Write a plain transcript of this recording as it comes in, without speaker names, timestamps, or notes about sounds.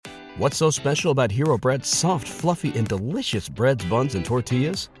What's so special about Hero Bread's soft, fluffy, and delicious breads, buns, and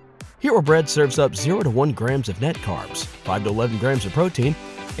tortillas? Hero Bread serves up 0 to 1 grams of net carbs, 5 to 11 grams of protein,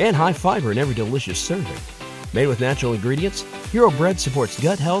 and high fiber in every delicious serving. Made with natural ingredients, Hero Bread supports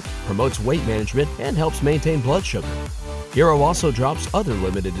gut health, promotes weight management, and helps maintain blood sugar. Hero also drops other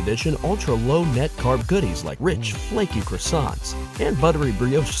limited edition ultra-low net carb goodies like rich, flaky croissants and buttery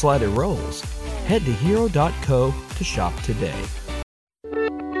brioche slider rolls. Head to hero.co to shop today.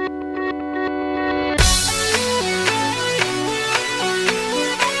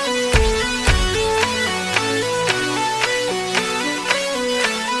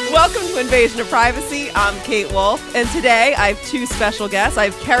 Welcome to Invasion of Privacy. I'm Kate Wolf, and today I have two special guests. I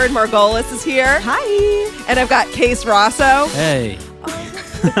have Karen Margolis is here. Hi. And I've got Case Rosso. Hey.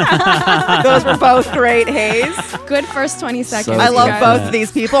 Those were both great Hayes. Good first 20 seconds. So I love good. both of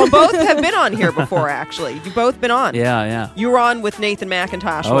these people, and both have been on here before, actually. You've both been on. Yeah. You were on with Nathan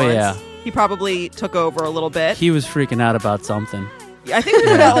McIntosh Oh, once. yeah. He probably took over a little bit. He was freaking out about something. I think we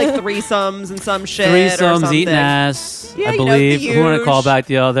were about like threesomes and some shit or Threesomes, something. eating ass, Yeah, I you know, believe. the Who want to call huge. back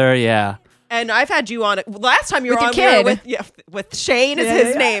the other? Yeah. And I've had you on it. Last time you were With on, your we were kid. with Shane is Yeah,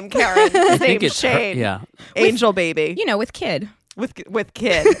 his yeah. name, Karen. His I think name's it's Shane. yeah. Angel baby. You know, with kid. With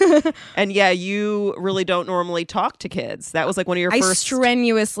kid. And yeah, you really don't normally talk to kids. That was like one of your I first.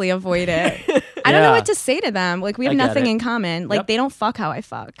 strenuously avoid it. I don't know Yeah. what to say to them. Like, we have I get nothing it. in common. Like, Yep. they don't fuck how I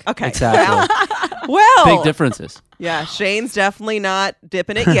fuck. Okay. Exactly. Well, Big differences. yeah, Shane's definitely not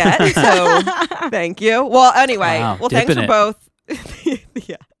dipping it yet. So thank you. Well, anyway, Wow, well, thanks dipping for it. both.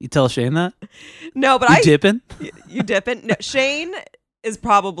 Yeah. You tell Shane that? No, but You dipping? you dipping. No, Shane is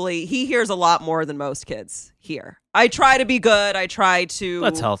probably, he hears a lot more than most kids hear. I try to be good. I try to.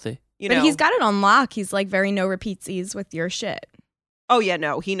 That's healthy. You But know. he's got it on lock. He's like very no repeatsies with your shit. Oh, yeah,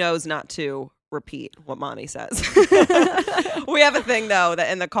 no. He knows not to repeat what Monty says. We have a thing, though,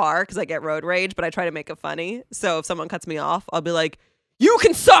 that in the car, because I get road rage, but I try to make it funny. So if someone cuts me off, I'll be like, you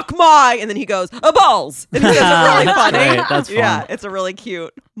can suck my, and then he goes, a balls. And he says it really That's funny. great. That's fun. Yeah, it's a really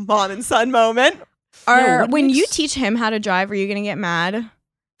cute mom and son moment. Or what when you makes- teach him how to drive, are you going to get mad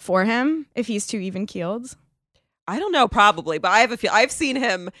for him if he's too even keeled? I don't know, probably, but I have a feel. I've seen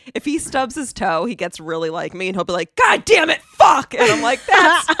him, if he stubs his toe, he gets really like me, and he'll be like, God damn it, fuck. And I'm like,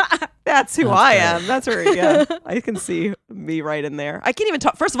 that's who I great. am. That's where, yeah, I can see me right in there. I can't even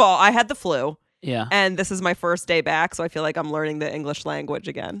talk. First of all, I had the flu. Yeah. And this is my first day back, so I feel like I'm learning the English language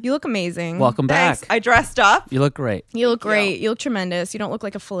again. You look amazing. Welcome Thanks. back. I dressed up. You look great. You look Thank you. great. You look tremendous. You don't look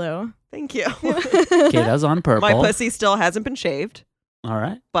like a flu. Thank you. Kate, that's on purple. My pussy still hasn't been shaved. All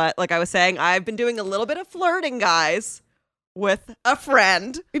right. But like I was saying, I've been doing a little bit of flirting, guys, with a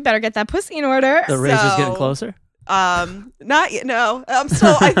friend. We better get that pussy in order. The razor's getting So- closer. Not yet. No, I'm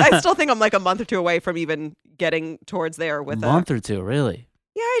still. I still think I'm like a month or two away from even getting towards there with A month or two, really.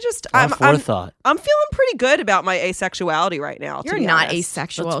 Yeah, I just Our I'm forethought. feeling pretty good about my asexuality right now. to You're be not honest.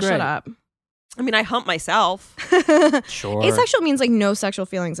 asexual. That's Shut great. up. I mean, I hump myself. Sure. Asexual means like no sexual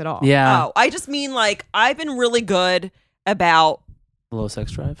feelings at all. Yeah. Oh, I just mean like I've been really good about. Low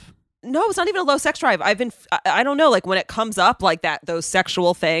sex drive. No, it's not even a low sex drive. I've been, I don't know, like when it comes up like that, those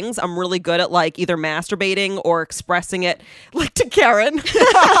sexual things, I'm really good at like either masturbating or expressing it like to Karen.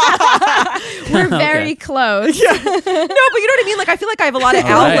 We're very close. No, but you know what I mean? Like I feel like I have a lot of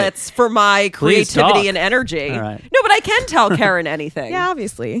All right. outlets for my Please creativity talk. and energy. All right. No, but I can tell Karen anything. Yeah,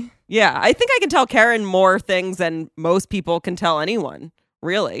 obviously. Yeah, I think I can tell Karen more things than most people can tell anyone,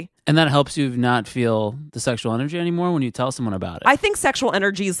 really. And that helps you not feel the sexual energy anymore when you tell someone about it. I think sexual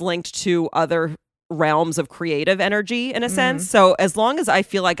energy is linked to other realms of creative energy in a sense. So as long as I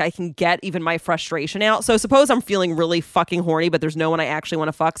feel like I can get even my frustration out. So suppose I'm feeling really fucking horny, but there's no one I actually want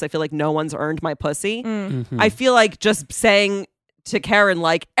to fuck because I feel like no one's earned my pussy. Mhm. I feel like just saying to Karen,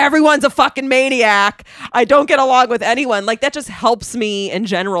 like, everyone's a fucking maniac. I don't get along with anyone. Like that just helps me in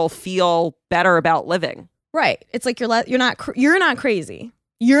general feel better about living. Right. It's like you're not crazy.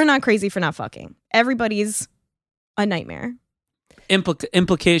 You're not crazy for not fucking. Everybody's a nightmare.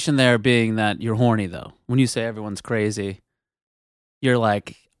 Implication there being that you're horny, though. When you say everyone's crazy, you're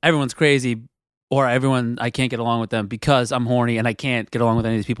like, everyone's crazy, or everyone, I can't get along with them because I'm horny and I can't get along with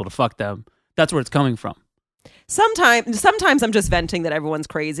any of these people to fuck them. That's where it's coming from. Sometimes I'm just venting that everyone's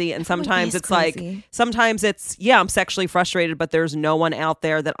crazy, and Everyone sometimes is it's crazy. like sometimes it's I'm sexually frustrated, but there's no one out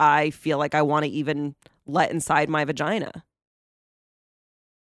there that I feel like I want to even let inside my vagina.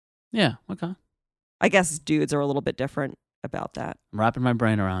 Yeah, okay. I guess dudes are a little bit different about that. I'm wrapping my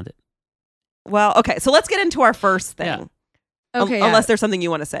brain around it. Well, okay, so let's get into our first thing. Yeah. Okay. yeah. Unless there's something you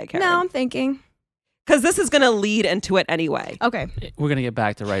want to say, Karen. No, I'm thinking. Because this is going to lead into it anyway. Okay. We're going to get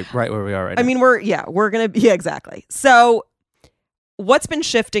back to right where we are right I now. mean, we're going to, exactly. So what's been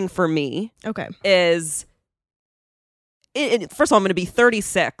shifting for me Okay. is, first of all, I'm going to be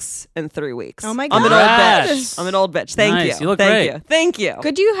 36 in 3 weeks. Oh my I'm an old God. bitch. I'm an old bitch. Thank Nice. you. You look Thank great. you. Thank you.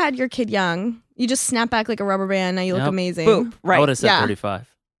 Good you had your kid young. You just snap back like a rubber band. Now you look Yep. amazing. Boop. I Right. would have said Yeah. 35.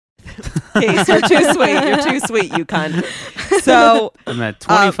 Case, you're too sweet. You're too sweet, you cunt. So, I'm at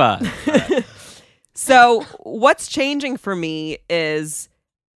 25. so what's changing for me is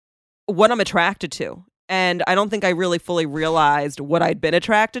what I'm attracted to. And I don't think I really fully realized what I'd been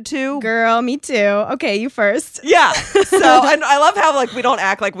attracted to. Girl, me too. Okay, you first. Yeah. So, and I love how like we don't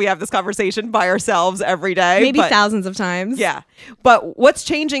act like we have this conversation by ourselves every day. Maybe but, thousands of times. Yeah. But what's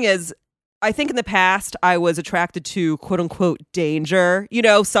changing is I think in the past I was attracted to quote unquote danger,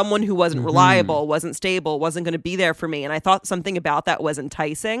 someone who wasn't reliable, wasn't stable, wasn't going to be there for me. And I thought something about that was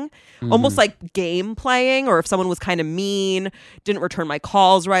enticing, almost like game playing, or if someone was kind of mean, didn't return my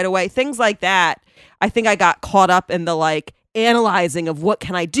calls right away, things like that. I think I got caught up in the like analyzing of what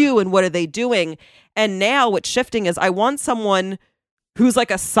can I do and what are they doing. And now what's shifting is I want someone who's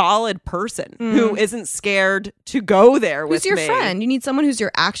like a solid person who isn't scared to go there with Who's your me. friend? You need someone who's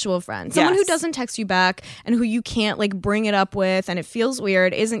your actual friend. Someone who Yes. doesn't text you back and who you can't like bring it up with and it feels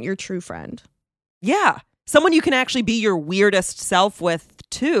weird isn't your true friend. Yeah. Someone you can actually be your weirdest self with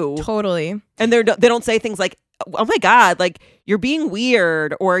too. Totally. And they don't say things like, oh my God, like you're being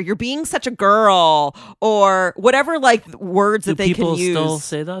weird or you're being such a girl or whatever like words Do that they people can use. still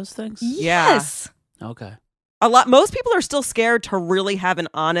say those things? Yeah. Yes. Okay. Most people are still scared to really have an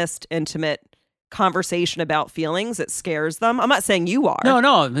honest, intimate conversation about feelings. It scares them. I'm not saying you are.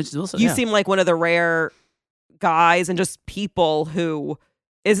 No. You seem like one of the rare guys and just people who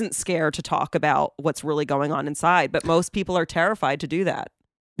isn't scared to talk about what's really going on inside. But most people are terrified to do that.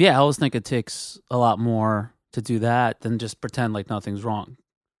 Yeah, I always think it takes a lot more to do that than just pretend like nothing's wrong.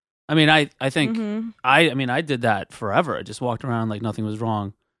 I mean, I think I did that forever. I just walked around like nothing was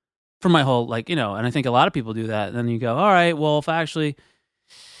wrong for my whole and I think a lot of people do that. And then you go, all right, well, if actually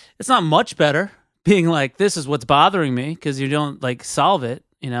it's not much better being like, this is what's bothering me because you don't like solve it,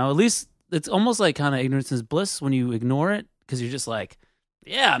 at least it's almost like kind of ignorance is bliss when you ignore it because you're just like,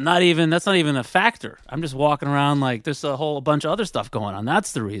 yeah, that's not even a factor. I'm just walking around like there's a whole bunch of other stuff going on.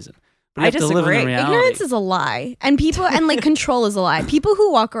 That's the reason. But you I have to live in the disagree. reality. Ignorance is a lie. And people and like control is a lie. People who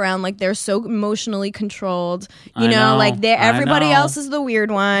walk around like they're so emotionally controlled, I know, like everybody I know. else is the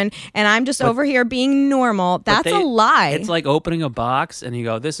weird one and I'm just over here being normal. That's a lie. It's like opening a box and you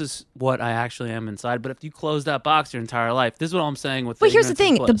go, this is what I actually am inside. But if you close that box your entire life, this is what I'm saying with But here's the ignorance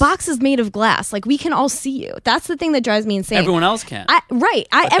thing, is the bliss. box is made of glass. Like we can all see you. That's the thing that drives me insane. Everyone else can. Right.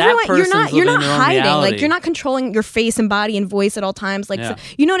 But that Everyone you're person's not living their own hiding. reality. Like you're not controlling your face and body and voice at all times. Like Yeah.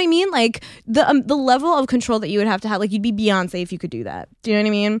 you know what I mean? Like the level of control that you would have, like you'd be Beyonce if you could do that. Do you know what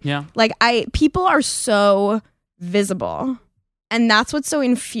I mean? Yeah. Like people are so visible. And that's what's so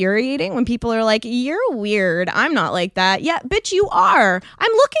infuriating when people are like, you're weird. I'm not like that. Yeah, bitch, you are.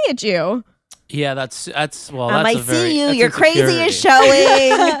 I'm looking at you. Yeah, that's well. I That's might a very, see you. that's Your crazy insecurity. is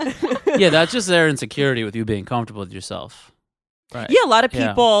showing. Yeah, that's just their insecurity with you being comfortable with yourself. Right. Yeah, a lot of Yeah.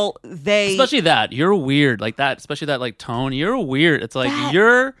 people, they... Especially that. You're weird. Like that, especially that like tone. You're weird. It's like That-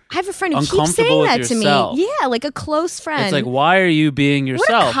 you're I have a friend who keeps uncomfortable saying with that to yourself. me. Yeah, like a close friend. It's like, why are you being What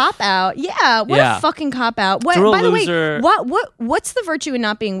yourself? a cop out. Yeah, what Yeah. a fucking cop out. What You're a by the loser. way, what's the virtue in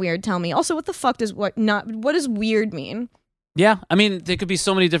not being weird? Tell me. Also, what the fuck does what does weird mean? Yeah, I mean, there could be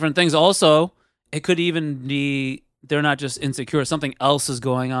so many different things. Also, it could even be they're not just insecure. Something else is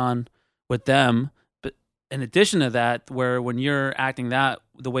going on with them. But in addition to that, where when you're acting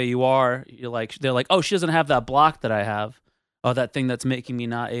the way you are, they're like, oh, she doesn't have that block that I have. Oh, that thing that's making me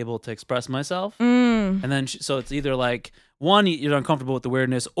not able to express myself. Mm. And then, so it's either like, one, you're uncomfortable with the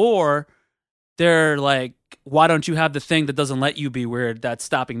weirdness, or they're like, why don't you have the thing that doesn't let you be weird that's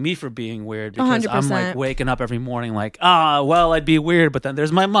stopping me from being weird? Because I'm 100%. like waking up every morning like, well, I'd be weird, but then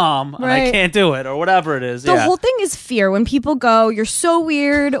there's my mom and I Right. can't do it or whatever it is. The Yeah. whole thing is fear. When people go, "You're so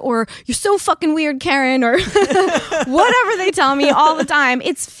weird," or "You're so fucking weird, Karen," or whatever they tell me all the time,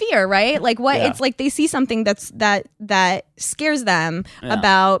 it's fear, right? Like what? Yeah. It's like they see something that scares them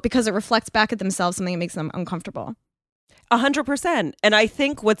Yeah. because it reflects back at themselves something that makes them uncomfortable. 100%. And I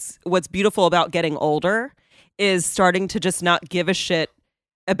think what's beautiful about getting older is starting to just not give a shit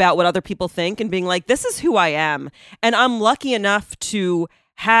about what other people think and being like, this is who I am. And I'm lucky enough to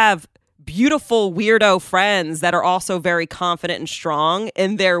have beautiful weirdo friends that are also very confident and strong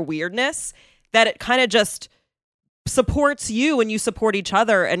in their weirdness, that it kind of just supports you and you support each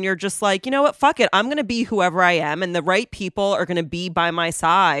other. And you're just like, you know what, fuck it. I'm going to be whoever I am. And the right people are going to be by my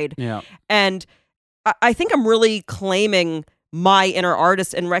side. Yeah. And I think I'm really claiming my inner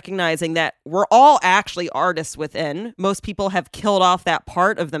artist and recognizing that we're all actually artists within. Most people have killed off that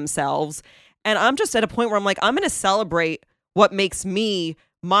part of themselves. And I'm just at a point where I'm like, I'm going to celebrate what makes me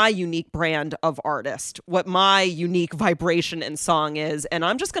my unique brand of artist, what my unique vibration and song is. And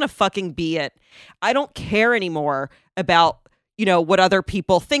I'm just going to fucking be it. I don't care anymore about, what other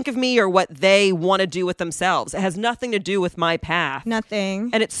people think of me or what they want to do with themselves. It has nothing to do with my path.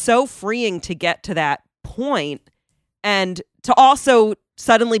 Nothing. And it's so freeing to get to that point and to also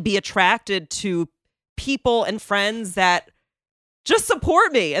suddenly be attracted to people and friends that just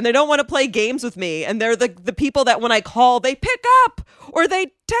support me and they don't want to play games with me. And they're the people that when I call, they pick up or they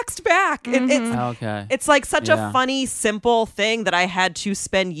text back. It's like such a funny, simple thing that I had to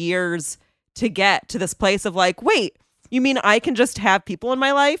spend years to get to this place of like, wait, you mean I can just have people in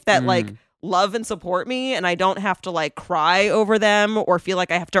my life that like love and support me and I don't have to like cry over them or feel like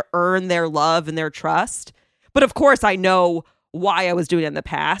I have to earn their love and their trust? But of course, I know why I was doing it in the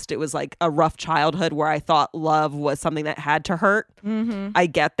past. It was like a rough childhood where I thought love was something that had to hurt. I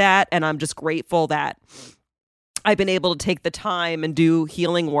get that. And I'm just grateful that I've been able to take the time and do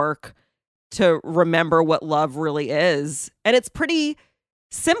healing work to remember what love really is. And it's pretty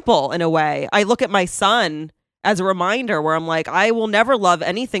simple in a way. I look at my son as a reminder where I'm like, I will never love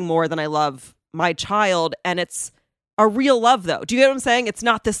anything more than I love my child. And it's a real love, though. Do you get what I'm saying? It's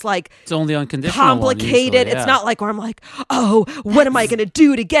not this like it's only unconditional complicated. One, usually, It's not like where I'm like, oh, what am I going to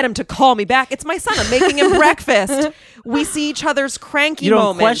do to get him to call me back? It's my son. I'm making him breakfast. We see each other's cranky you don't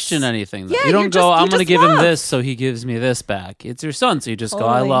moments. question anything. Though. Yeah, you don't go, I'm going to give him love. this so he gives me this back. It's your son, so you just go,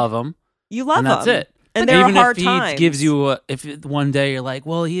 I love him. You love and him. that's it. And there even are hard if he times. gives you, if one day you're like,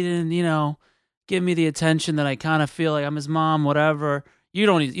 well, he didn't, give me the attention that I kind of feel like I'm his mom, whatever. You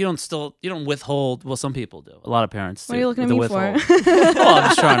don't withhold. Well, some people do. A lot of parents do. What are you looking at me for? Well, I'm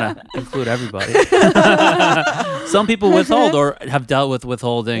just trying to include everybody. Some people withhold or have dealt with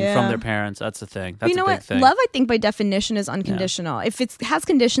withholding from their parents. That's the thing. That's you know a big what? thing. Love, I think, by definition, is unconditional. If it has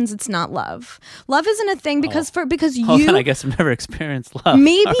conditions, it's not love. Love isn't a thing because then I guess I've never experienced love.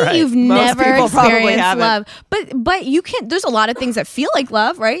 Maybe right. you've Most never people probably experienced haven't. love, but you can't. There's a lot of things that feel like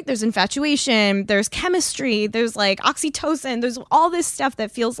love, right? There's infatuation, there's chemistry, there's like oxytocin, there's all this stuff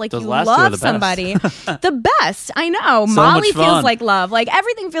that feels like Those you last two are love the best. somebody. The best, I know. So Molly much feels fun. like love. Like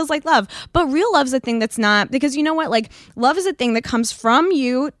everything feels like love, but real love's a thing that's not, because you know what? Like love is a thing that comes from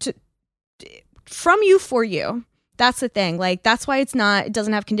you for you. That's the thing. Like that's why it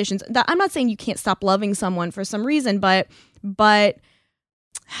doesn't have conditions. I'm not saying you can't stop loving someone for some reason, but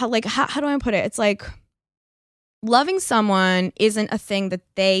how do I put it? It's like loving someone isn't a thing that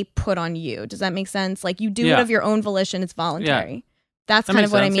they put on you. Does that make sense? Like you do it of your own volition. It's voluntary. Yeah. That's That kind makes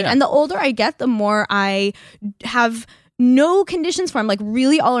of what sense, I mean. yeah. And the older I get, the more I have no conditions for. I'm like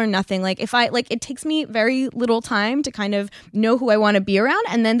really all or nothing. Like if it takes me very little time to kind of know who I want to be around,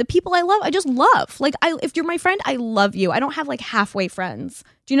 and then the people I love, I just love. Like if you're my friend, I love you. I don't have like halfway friends.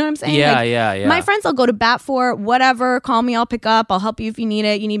 Do you know what I'm saying? Yeah, like, yeah. My friends I'll go to bat for, whatever. Call me, I'll pick up. I'll help you if you need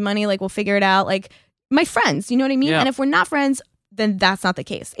it. You need money, like we'll figure it out. Like my friends, you know what I mean? Yeah. And if we're not friends, then that's not the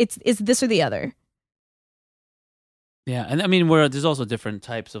case. It's this or the other. Yeah, and I mean, there's also different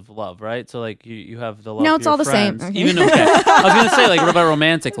types of love, right? So, like, you have the love. No, for it's your all the same. friends. Even okay, I was gonna say, like, what about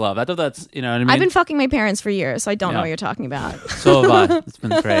romantic love? I thought that's, you know what I mean. I've been fucking my parents for years, so I don't know Yeah. what you're talking about. So have I. It's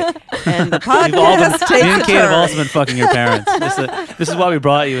been great. And the We've all been, podcast me and takes a Kate have turn. also been fucking your parents. This is why we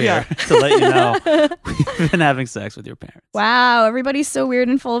brought you here, to let you know we've been having sex with your parents. Wow, everybody's so weird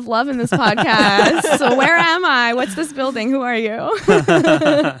and full of love in this podcast. So where am I? What's this building? Who are you?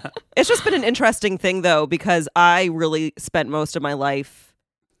 It's just been an interesting thing, though, because I really spent most of my life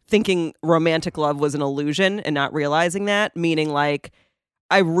thinking romantic love was an illusion and not realizing that, meaning like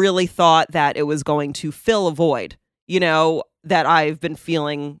I really thought that it was going to fill a void, that I've been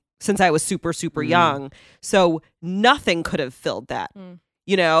feeling since I was super, super young. So nothing could have filled that.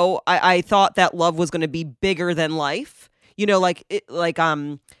 I thought that love was going to be bigger than life,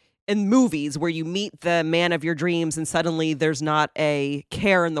 in movies where you meet the man of your dreams and suddenly there's not a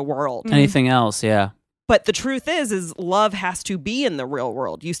care in the world. Anything else? Yeah. But the truth is love has to be in the real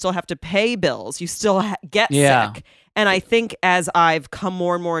world. You still have to pay bills. You still get sick. And I think as I've come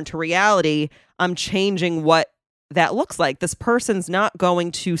more and more into reality, I'm changing what that looks like. This person's not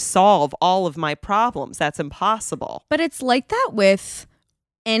going to solve all of my problems. That's impossible. But it's like that with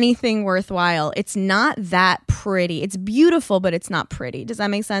anything worthwhile. It's not that pretty. It's beautiful, but it's not pretty. Does that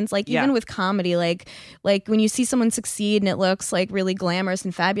make sense? Like even with comedy, like when you see someone succeed and it looks like really glamorous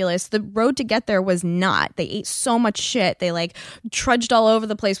and fabulous, the road to get there was not. They ate so much shit. They like trudged all over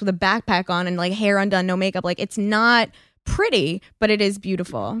the place with a backpack on and like hair undone, no makeup. Like it's not pretty, but it is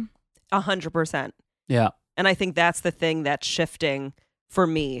beautiful. 100%. Yeah. And I think that's the thing that's shifting for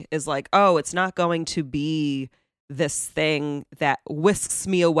me is like, oh, it's not going to be this thing that whisks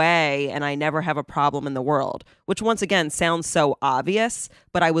me away and I never have a problem in the world, which once again sounds so obvious,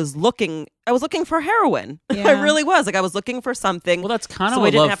 but I was looking for heroin. Yeah. I really was. Like I was looking for something. Well, that's kind of so I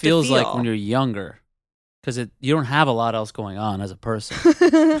what didn't love have to feels like feel. when you're younger. Because you don't have a lot else going on as a person.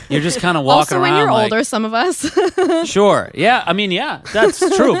 You're just kind of walking Also, around. when you're like, older, some of us. Sure. Yeah. I mean, yeah, that's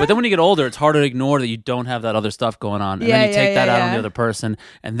true. But then when you get older, it's harder to ignore that you don't have that other stuff going on. And then you take that out on the other person,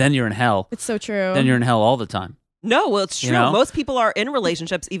 and then you're in hell. It's so true. Then you're in hell all the time. No, well, it's true. You know? Most people are in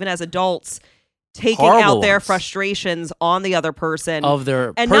relationships, even as adults, taking Horrible out their ones. frustrations on the other person Of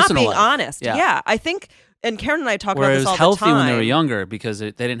their and not personal being life. honest. Yeah. Yeah, I think, and Karen and I talk Where about it this was all healthy the time. when they were younger because they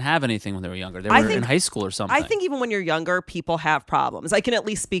didn't have anything when they were younger. They were think- in high school or something. I think even when you're younger, people have problems. I can at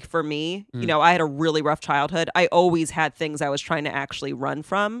least speak for me. You know, I had a really rough childhood. I always had things I was trying to actually run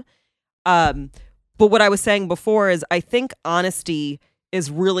from. But what I was saying before is I think honesty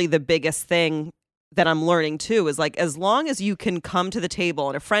is really the biggest thing that I'm learning too, is like, as long as you can come to the table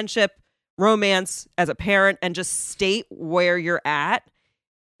in a friendship, romance, as a parent, and just state where you're at,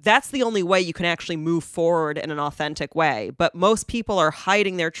 that's the only way you can actually move forward in an authentic way. But most people are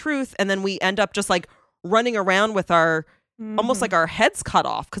hiding their truth, and then we end up just like running around with our almost like our heads cut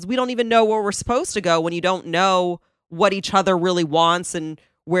off because we don't even know where we're supposed to go when you don't know what each other really wants and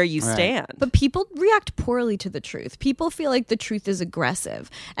where you Right. stand. But people react poorly to the truth. People feel like the truth is aggressive.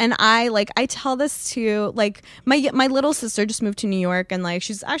 And I tell this to like my little sister just moved to New York and like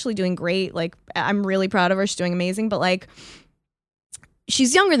she's actually doing great. Like I'm really proud of her. She's doing amazing. But like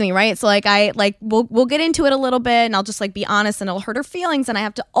she's younger than me, right? So like we'll get into it a little bit and I'll just like be honest and it'll hurt her feelings. And I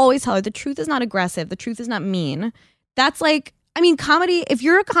have to always tell her the truth is not aggressive. The truth is not mean. That's like, I mean, comedy, if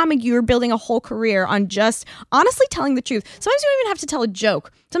you're a comic, you're building a whole career on just honestly telling the truth. Sometimes you don't even have to tell a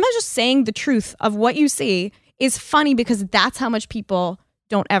joke. Sometimes just saying the truth of what you see is funny because that's how much people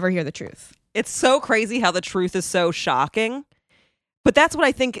don't ever hear the truth. It's so crazy how the truth is so shocking. But that's what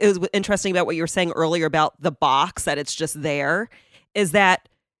I think is interesting about what you were saying earlier about the box, that it's just there, is that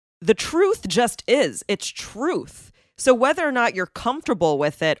the truth just is. It's truth. So whether or not you're comfortable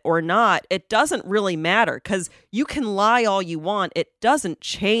with it or not, it doesn't really matter because you can lie all you want. It doesn't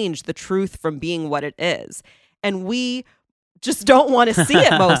change the truth from being what it is. And we just don't want to see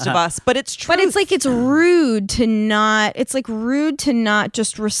it, most of us, but it's true. But it's like it's rude to not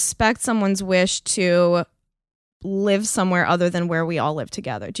just respect someone's wish to live somewhere other than where we all live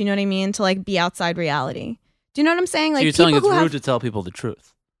together. Do you know what I mean? To like be outside reality. Do you know what I'm saying? Like so you're telling people it's who rude have, to tell people the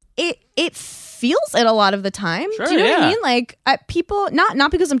truth. it feels it a lot of the time. Sure, Do you know what I yeah. mean? Like people,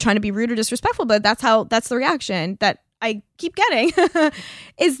 not because I'm trying to be rude or disrespectful, but that's the reaction that I keep getting.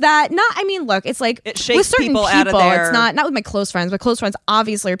 Is that not? I mean, look, it's like It shakes with certain people out of their- It's not with my close friends. My close friends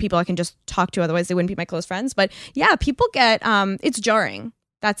obviously are people I can just talk to. Otherwise, they wouldn't be my close friends. But yeah, people get it's jarring.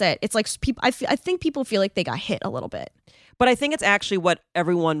 That's it. It's like people. I think people feel like they got hit a little bit. But I think it's actually what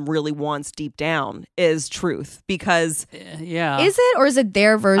everyone really wants deep down is truth, because Yeah. Is it, or is it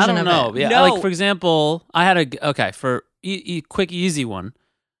their version I don't of know. it? Yeah. No. Like, for example, I had for quick, easy one.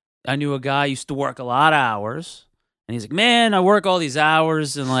 I knew a guy used to work a lot of hours. And he's like, man, I work all these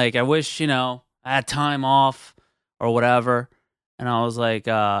hours and like, I wish, I had time off or whatever. And I was like,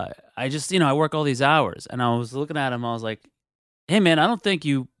 I just, I work all these hours. And I was looking at him. I was like, hey, man, I don't think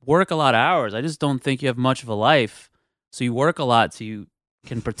you work a lot of hours. I just don't think you have much of a life. So you work a lot so you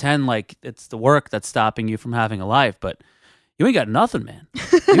can pretend like it's the work that's stopping you from having a life. But you ain't got nothing, man.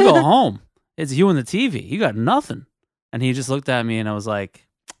 You go home. It's you and the TV. You got nothing. And he just looked at me and I was like,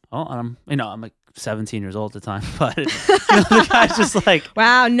 oh, I'm like 17 years old at the time. But the guy's just like,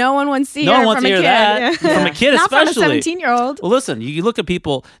 Wow, no one wants to see no one wants from to a hear kid. that. From a kid Not especially. from a 17-year-old. Well, listen, you look at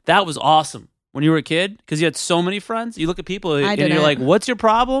people, that was awesome when you were a kid because you had so many friends. You look at people and didn't. you're like, what's your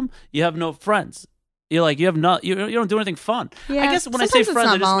problem? You have no friends. You're like, you don't do anything fun. Yeah, I guess when I say sometimes it's friends,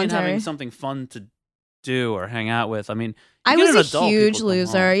 I not just mean voluntary. having something fun to do or hang out with. I mean, I you get was an a adult, huge people come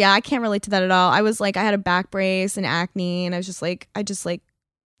loser. home. Yeah, I can't relate to that at all. I was like, I had a back brace and acne, and I was just like,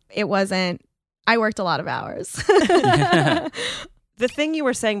 it wasn't. I worked a lot of hours. the thing you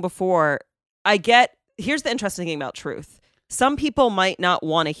were saying before, here's the interesting thing about truth. Some people might not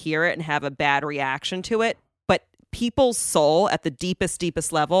want to hear it and have a bad reaction to it, but people's soul at the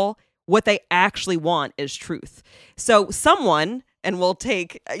deepest level, what they actually want is truth. So someone, and we'll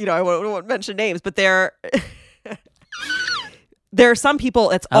take, I won't mention names, but there are some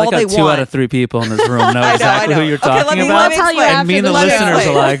people, it's I like all how they 2 want. out of 3 people in this room know I exactly know. who you're Okay, talking let me about. tell you explain. And me and the after the listeners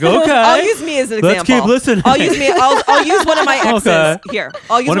show. are like, okay. I'll use me as an Let's example. keep listening. I'll use one of my exes Okay. here.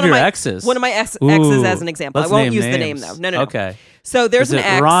 I'll use One of your my exes? One of my exes Ooh, as an example. I let's won't name use the names. name though. No. Okay. So there's Does an it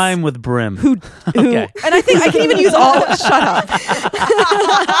ex rhyme with brim? who Okay. and I think I can even use all. Shut up.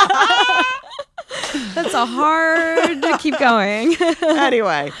 That's a hard to keep going.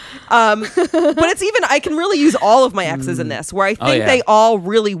 Anyway, but it's even I can really use all of my exes in this, where I think yeah. they all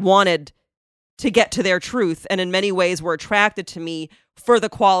really wanted to get to their truth, and in many ways were attracted to me for the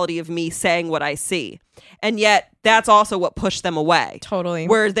quality of me saying what I see, and yet that's also what pushed them away. Totally.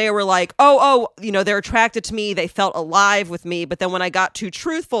 Where they were like, oh, they're attracted to me, they felt alive with me, but then when I got too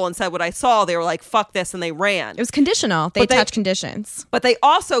truthful and said what I saw, they were like, fuck this, and they ran. It was conditional. They But attach conditions. But they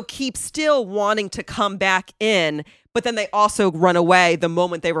also keep still wanting to come back in, but then they also run away the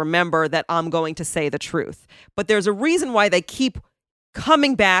moment they remember that I'm going to say the truth. But there's a reason why they keep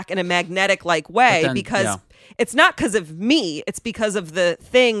coming back in a magnetic like way, because it's not because of me, it's because of the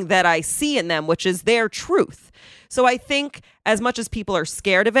thing that I see in them, which is their truth. So I think as much as people are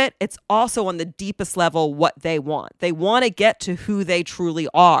scared of it, it's also on the deepest level what they want. They want to get to who they truly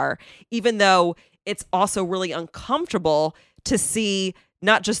are, even though it's also really uncomfortable to see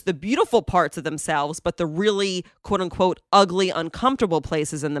not just the beautiful parts of themselves, but the really quote unquote ugly, uncomfortable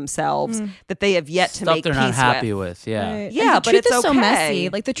places in themselves that they have yet to Stuff make they're peace not happy with. with. Yeah. Right. Yeah, And the but truth it's is so okay. messy.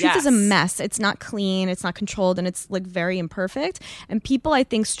 Like the truth is a Yes. mess. It's not clean. It's not controlled, and it's like very imperfect. And people, I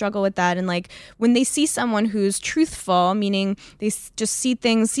think, struggle with that. And like when they see someone who's truthful, meaning they just see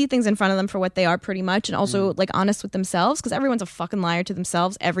things in front of them for what they are, pretty much, and also like honest with themselves, because everyone's a fucking liar to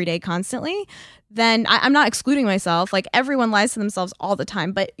themselves every day, constantly. Then I'm not excluding myself. Like everyone lies to themselves all the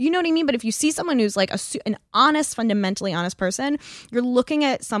time. But you know what I mean? But if you see someone who's like an honest, fundamentally honest person, you're looking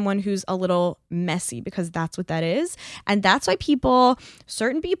at someone who's a little messy, because that's what that is. And that's why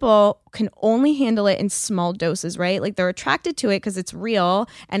certain people can only handle it in small doses, right? Like they're attracted to it because it's real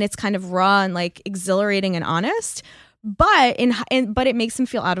and it's kind of raw and like exhilarating and honest. But but it makes them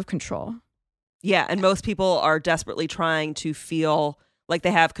feel out of control. Yeah, and most people are desperately trying to feel like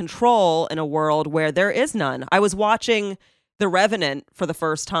they have control in a world where there is none. I was watching The Revenant for the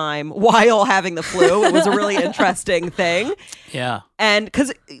first time while having the flu. It was a really interesting thing. Yeah. And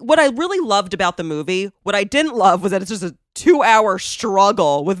because what I really loved about the movie, what I didn't love was that it's just a 2-hour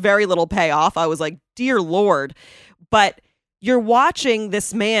struggle with very little payoff. I was like, dear Lord. But you're watching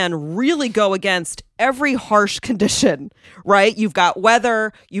this man really go against every harsh condition, right? You've got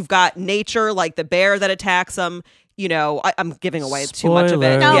weather, you've got nature, like the bear that attacks him. You know, I'm giving away too much of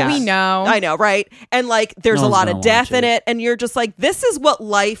it. Spoilers. No, Yeah. we know. I know, right? And like, there's No a one's lot gonna of death watch in it. it. And you're just like, this is what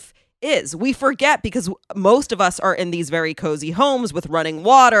life is. We forget because most of us are in these very cozy homes with running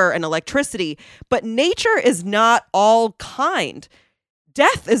water and electricity. But nature is not all kind.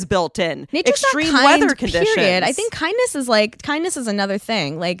 Death is built in. Nature's Extreme not kind, weather conditions. period. I think kindness is another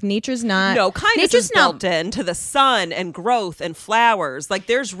thing. Like nature's not. No, kindness nature's is built into the sun and growth and flowers. Like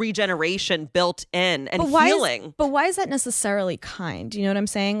there's regeneration built in and healing. But why is that necessarily kind? Do you know what I'm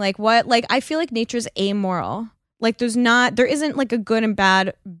saying? Like what? Like I feel like nature's amoral. Like there isn't like a good and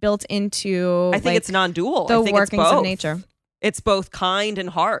bad built into. I think like, it's non-dual. the I think workings it's both. of nature. It's both kind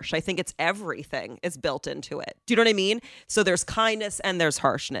and harsh. I think it's everything is built into it. Do you know what I mean? So there's kindness and there's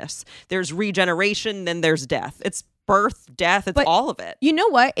harshness. There's regeneration, then there's death. It's birth, death, it's But all of it. You know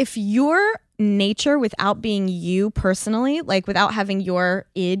what? If your nature, without being you personally, like without having your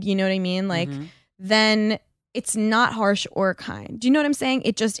id, you know what I mean? Like, then it's not harsh or kind. Do you know what I'm saying?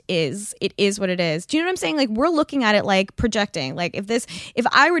 It just is. It is what it is. Do you know what I'm saying? Like we're looking at it like projecting. Like if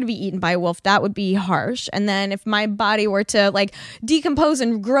I were to be eaten by a wolf, that would be harsh. And then if my body were to like decompose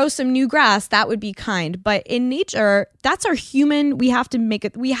and grow some new grass, that would be kind. But in nature, that's our human. We have to make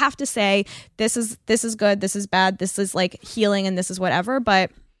it. We have to say this is good. This is bad. This is like healing, and this is whatever.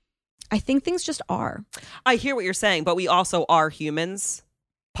 But I think things just are. I hear what you're saying, but we also are humans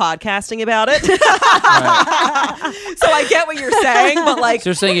podcasting about it. So I get what you're saying, but like So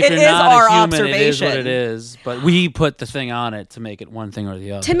you're saying if it you're is not our a human, it is observation. what it is. But we put the thing on it to make it one thing or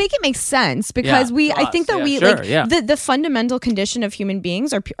the other. To make it make sense, because Yeah, I think that yeah, we sure, like yeah. the fundamental condition of human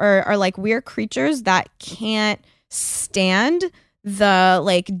beings are like we're creatures that can't stand the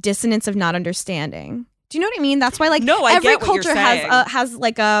like dissonance of not understanding. Do you know what I mean? That's why like No, I every get what you're culture saying. has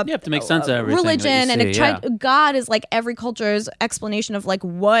like a You have to make sense of everything that you religion, and see, yeah. God is like every culture's explanation of like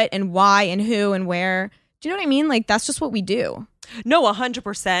what and why and who and where. Do you know what I mean? Like that's just what we do. No,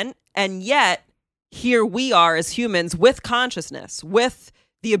 100%. And yet, here we are as humans with consciousness, with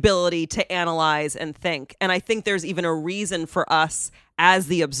the ability to analyze and think. And I think there's even a reason for us as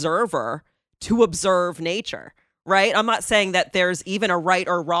the observer to observe nature, right? I'm not saying that there's even a right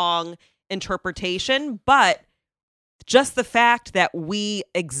or wrong interpretation, but just the fact that we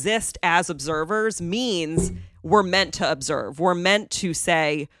exist as observers means we're meant to observe. We're meant to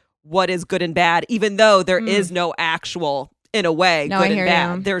say what is good and bad, even though there is no actual, in a way, No, good I and hear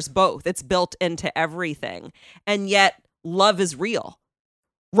bad. you. There's both. It's built into everything. And yet love is real,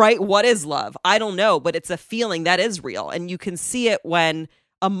 right? What is love? I don't know, but it's a feeling that is real. And you can see it when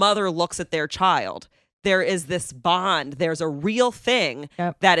a mother looks at their child. There is this bond. There's a real thing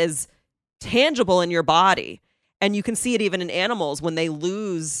that is tangible in your body. And you can see it even in animals when they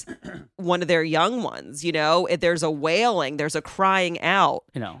lose one of their young ones, you know, there's a wailing, there's a crying out,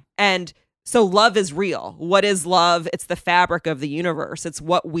 You know, and so love is real. What is love? It's the fabric of the universe. It's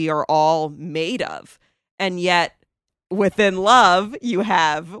what we are all made of. And yet within love, you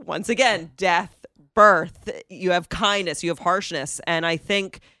have, once again, death, birth, you have kindness, you have harshness. And I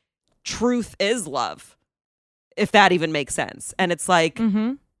think truth is love, if that even makes sense. And it's like,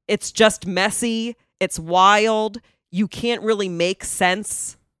 it's just messy. It's wild. You can't really make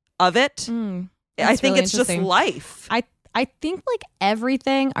sense of it. I think really it's just interesting. life. I think like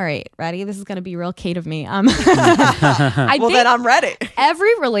everything. All right, ready? This is gonna be real Kate of me. I Well, think then I'm ready.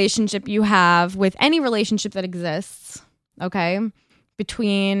 every relationship you have with any relationship that exists, okay,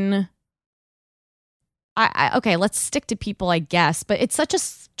 between okay, let's stick to people, I guess. But it's such a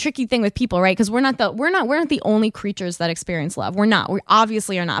tricky thing with people, right? Because we're not the only creatures that experience love. We're not. We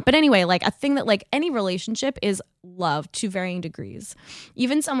obviously are not. But anyway, like a thing that like any relationship is love to varying degrees.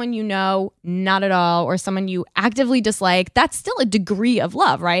 Even someone you know not at all, or someone you actively dislike, that's still a degree of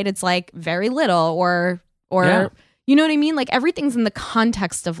love, right? It's like very little, or Yeah. you know what I mean? Like everything's in the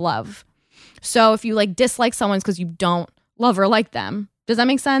context of love. So if you like dislike someone because you don't love or like them, does that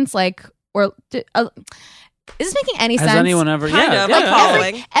make sense? Like, or is this making any sense? has anyone ever? Kind yeah, of, yeah, I'm yeah.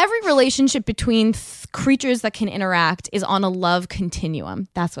 following. Every relationship between creatures that can interact is on a love continuum.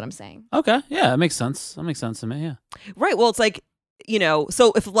 That's what I'm saying. Okay, yeah, that makes sense. That makes sense to me. Yeah. Right. Well, it's like, you know,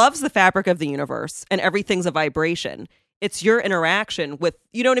 so if love's the fabric of the universe and everything's a vibration, it's your interaction with,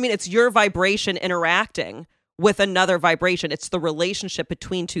 you know what I mean? It's your vibration interacting with another vibration. It's the relationship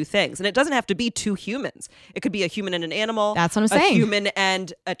between two things. And it doesn't have to be two humans. It could be a human and an animal. That's what I'm a saying. human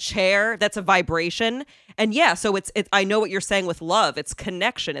and a chair. That's a vibration. And yeah, so it's I know what you're saying with love. It's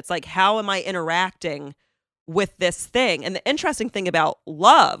connection. It's like, how am I interacting with this thing? And the interesting thing about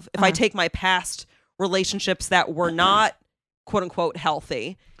love, if I take my past relationships that were not quote unquote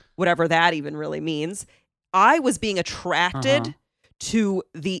healthy, whatever that even really means, I was being attracted to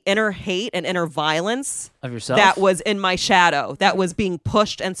the inner hate and inner violence Of yourself. that was in my shadow, that was being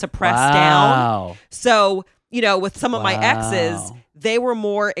pushed and suppressed Wow. down. So, you know, with some of my exes, Wow. they were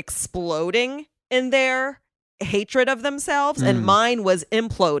more exploding in their hatred of themselves, and mine was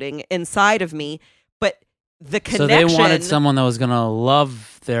imploding inside of me. But the connection, So they wanted someone that was gonna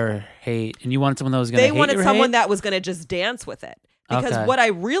love their hate, and you wanted someone that was gonna. they hate wanted your someone hate? that was going to just dance with it. Because Okay. what I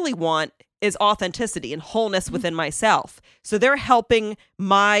really want is authenticity and wholeness within myself. So they're helping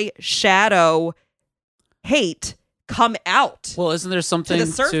my shadow hate come out. Well, isn't there something the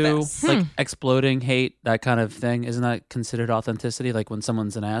surface. like exploding hate, that kind of thing? Isn't that considered authenticity? Like when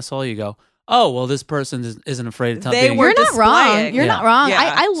someone's an asshole, you go, "Oh, well, this person isn't afraid to tell They being." were You're not wrong. displaying. You're Yeah. not wrong.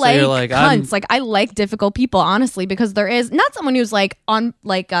 Yeah. I So like, you're like, cunts. Like I like difficult people, honestly, because there is not someone who's like on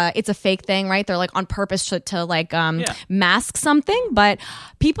like it's a fake thing, right? They're like on purpose to like mask something. But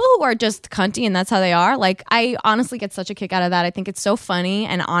people who are just cunty and that's how they are, like I honestly get such a kick out of that. I think it's so funny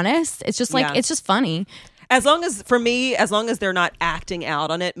and honest. It's just like Yeah. it's just funny. As long as, for me, as long as they're not acting out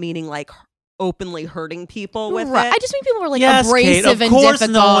on it, meaning like openly hurting people with Right. it. I just mean people who are like Yes, abrasive Kate, of and course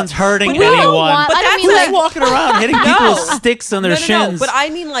difficult. no one's hurting But we don't anyone. want- But I don't that's mean like like walking around hitting people with sticks on their shins. But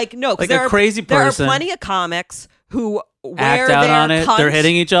I mean like, no, 'cause Like a crazy there are person. plenty of comics who wear act out their on it. cunts. They're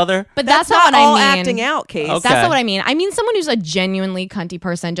hitting each other. But that's not not what all I mean. acting out, Case. Okay. That's not what I mean. I mean someone who's a genuinely cunty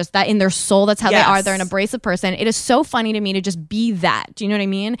person, just that in their soul, that's how they are. Yes. They're an abrasive person. It is so funny to me to just be that. Do you know what I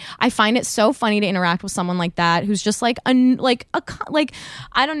mean? I find it so funny to interact with someone like that who's just like I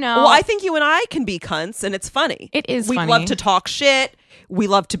don't know. Well, I think you and I can be cunts, and it's funny. It is We funny. love to talk shit. We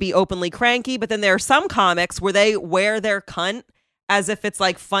love to be openly cranky. But then there are some comics where they wear their cunt as if it's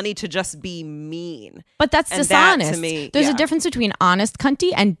like funny to just be mean. But that's And that, to dishonest. me, There's yeah. a difference between honest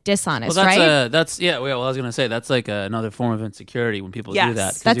cunty and dishonest, Well, right? that's yeah. Well, I was gonna say that's like another form of insecurity when people do Yes.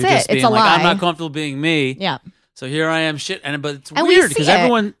 that. 'Cause That's you're it. Just It's being a like, I'm lie. not comfortable being me. Yeah. So here I am, shit. But it's And we weird see because it.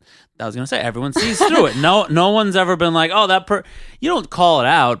 everyone. I was gonna say everyone sees through it. No one's ever been like, oh, you don't call it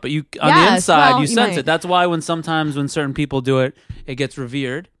out, but you on the Yes, inside well, you you sense might. it. That's why when certain people do it, it gets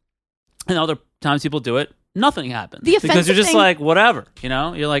revered, and other times people do it, nothing happens The because you're offensive just thing- like whatever, you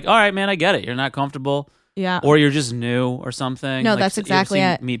know. You're like, all right, man, I get it. You're not comfortable Yeah. Or you're just new or something. No, Like, that's you ever exactly seen-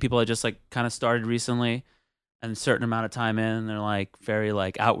 it. Meet people that just like kind of started recently, and a certain amount of time in, they're like very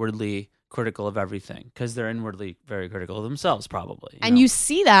like outwardly critical of everything because they're inwardly very critical of themselves, probably. And you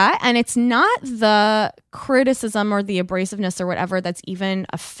see that, and it's not the criticism or the abrasiveness or whatever that's even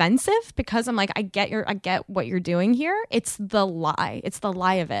offensive, because I'm like, I get what you're doing here. It's the lie. It's the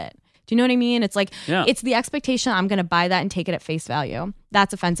lie of it. Do you know what I mean? It's like, it's the expectation I'm going to buy that and take it at face value.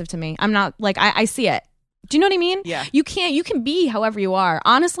 That's offensive to me. I'm not like, I see it. Do you know what I mean? Yeah. You can be however you are.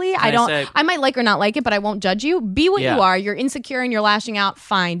 Honestly, I might like or not like it, but I won't judge you. Be what you are. You're insecure and you're lashing out.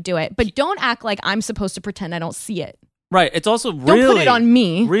 Fine, do it. But don't act like I'm supposed to pretend I don't see it. Right. It's also Don't put it on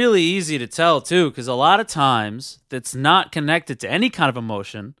me. really easy to tell too, because a lot of times that's not connected to any kind of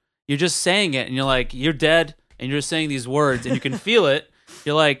emotion. You're just saying it and you're like, you're dead and you're just saying these words and you can feel it.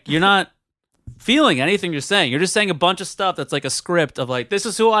 You're like, you're not feeling anything you're saying. You're just saying a bunch of stuff that's like a script of like, this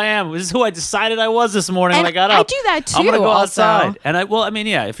is who I am. This is who I decided I was this morning when I got up. I do that too. I'm gonna go also. outside. And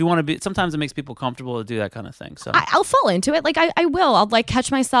if you want to be, sometimes it makes people comfortable to do that kind of thing. So I'll fall into it. Like I will. I'll like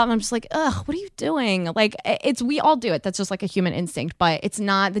catch myself and I'm just like, ugh, what are you doing? Like we all do it. That's just like a human instinct. But it's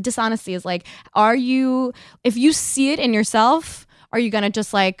not, the dishonesty is like, if you see it in yourself, are you gonna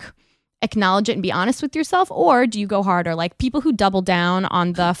just like acknowledge it and be honest with yourself, or do you go harder? Like people who double down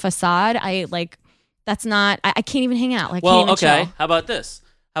on the facade, that's not, I can't even hang out. Like, well, can't even okay. chill. How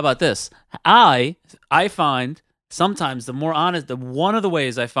about this? I find sometimes one of the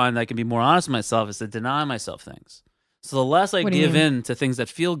ways I find I can be more honest with myself is to deny myself things. So the less I give in to things that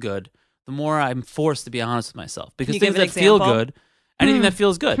feel good, the more I'm forced to be honest with myself. Because things that feel good, anything that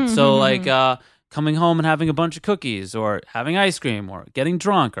feels good. So like coming home and having a bunch of cookies, or having ice cream, or getting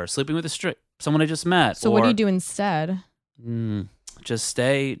drunk, or sleeping with someone I just met. So what do you do instead? Just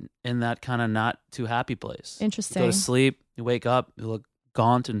stay in that kind of not too happy place. Interesting. You go to sleep, you wake up, you look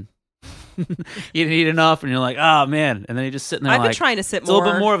gaunt, and you didn't eat enough, and you're like, oh man, and then you're just sitting there. I've like, been trying to sit it's a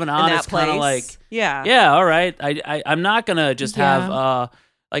little bit more of an honest kind of like, yeah, all right. I'm not gonna just have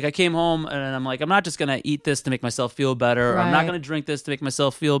like I came home and I'm like, I'm not just gonna eat this to make myself feel better. Or I'm not gonna drink this to make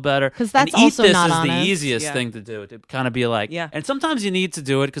myself feel better. Because that's and also eat this not is honest. the easiest thing to do. To kind of be like, yeah. And sometimes you need to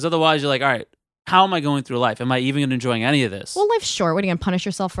do it because otherwise you're like, all right, how am I going through life? Am I even enjoying any of this? Well, life's short. What are you gonna punish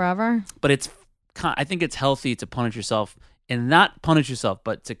yourself forever? But I think it's healthy to punish yourself. And not punish yourself,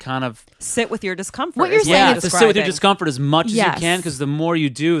 but to kind of sit with your discomfort. What you're saying to sit with your discomfort as much as you can, because the more you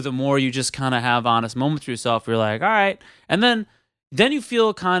do, the more you just kind of have honest moments with yourself. You're like, all right, and then you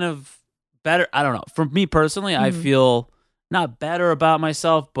feel kind of better. I don't know. For me personally, I feel not better about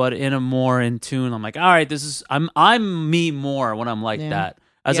myself, but more in tune. I'm like, all right, I'm me more when I'm like that,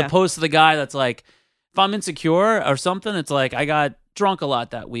 as opposed to the guy that's like, if I'm insecure or something, it's like I got drunk a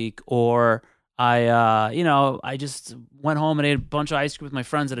lot that week, or I just went home and ate a bunch of ice cream with my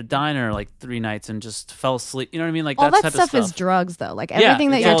friends at a diner like 3 nights and just fell asleep. You know what I mean? Like all that that type of stuff is drugs, though. Like everything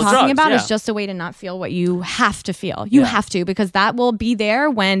that it's you're all talking drugs, about yeah. is just a way to not feel what you have to feel. You have to, because that will be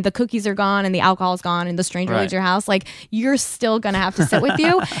there when the cookies are gone and the alcohol's gone and the stranger leaves your house. Like you're still gonna have to sit with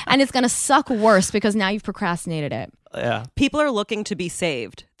you, and it's gonna suck worse because now you've procrastinated it. Yeah. People are looking to be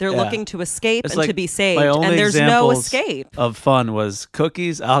saved. They're looking to escape It's and like to be saved, my only and there's no examples escape. Of fun was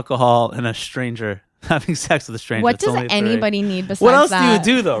cookies, alcohol, and a stranger having sex with a stranger. What It's does only 3. anybody need besides What else that?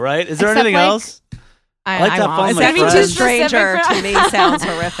 do you do though? Right? Is there Except, anything like, else? I like to have fun with my Having too friends. stranger to me sounds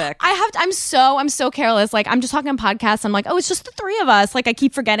horrific. I'm so careless. Like I'm just talking on podcasts. I'm like, oh, it's just the 3 of us. Like I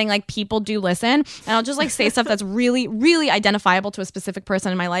keep forgetting like people do listen, and I'll just like say stuff that's really, really identifiable to a specific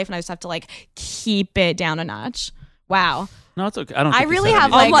person in my life, and I just have to like keep it down a notch. Wow. No, it's okay. I don't. I think you really said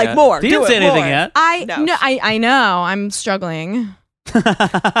have, anything like, yet. more. He Do didn't say it anything more. yet. I know. I'm struggling.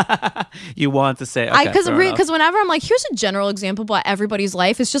 You want to say okay, because whenever I'm like, here's a general example about everybody's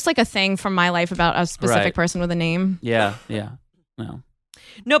life, it's just like a thing from my life about a specific person with a name. Yeah.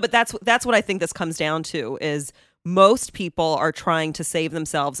 No, but that's what I think this comes down to is most people are trying to save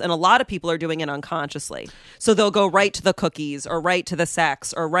themselves, and a lot of people are doing it unconsciously. So they'll go right to the cookies, or right to the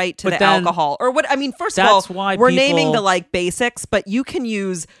sex, or right to the alcohol, or what. I mean, first of all, we're naming the like basics, but you can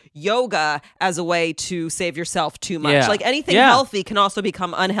use yoga as a way to save yourself too much. Yeah. Like anything healthy can also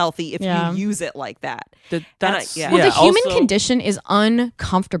become unhealthy if you use it like that. Well, the human condition is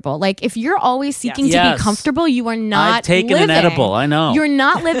uncomfortable. Like if you're always seeking to be comfortable, you are not. I've taken living. an edible. I know. You're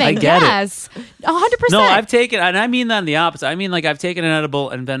not living. I get it. 100%. No, I've taken, and I mean that in the opposite. I mean, like I've taken an edible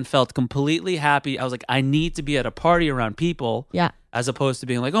and then felt completely happy. I was like, I need to be at a party around people. Yeah. As opposed to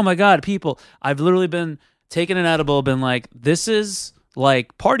being like, oh my God, people. I've literally been taking an edible, been like, this is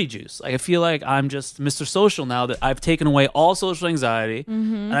like party juice. Like I feel like I'm just Mr. Social now that I've taken away all social anxiety.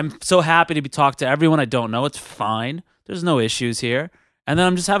 And I'm so happy to be talked to everyone I don't know. It's fine. There's no issues here. And then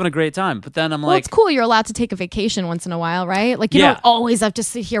I'm just having a great time. But then I'm Well, like, it's cool. You're allowed to take a vacation once in a while, right? Like, you don't always have to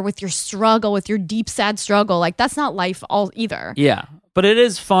sit here with your struggle, with your deep, sad struggle. Like, that's not life all either. yeah. But it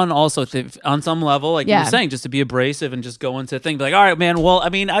is fun also on some level, like you were saying, just to be abrasive and just go into a thing. Be like, all right, man, well, I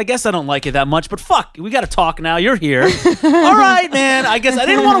mean, I guess I don't like it that much, but fuck, we got to talk now. You're here. All right, man. I guess I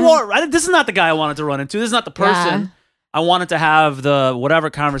didn't want to this is not the guy I wanted to run into. This is not the person I wanted to have the whatever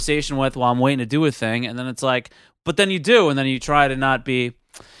conversation with while I'm waiting to do a thing. And then it's like, but then you do, and then you try to not be...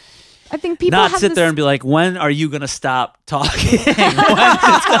 I think people not have sit this... there and be like, when are you going to stop talking? When is it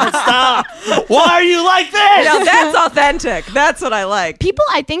going to stop? Why are you like this? Now that's authentic. That's what I like. People,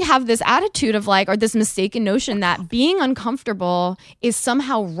 I think, have this attitude of like, or this mistaken notion that being uncomfortable is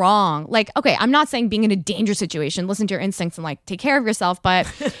somehow wrong. Like, okay, I'm not saying being in a dangerous situation, listen to your instincts and like take care of yourself. But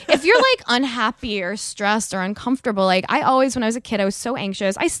if you're like unhappy or stressed or uncomfortable, like I always, when I was a kid, I was so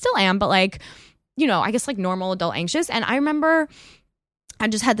anxious. I still am, but like, you know, I guess like normal adult anxious. And I remember I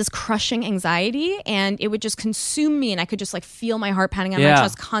just had this crushing anxiety and it would just consume me and I could just like feel my heart pounding on my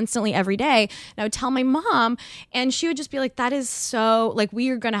chest constantly every day. And I would tell my mom and she would just be like, that is so, like, we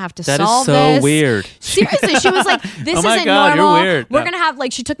are going to have to solve this. That is so weird. Seriously, she was like, this oh my isn't God, normal. You're weird. We're going to have,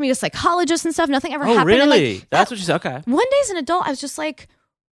 like, she took me to psychologists and stuff. Nothing ever happened. Oh, really? And, like, that's what she said? Okay. One day as an adult, I was just like,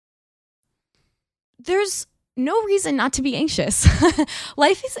 there's no reason not to be anxious.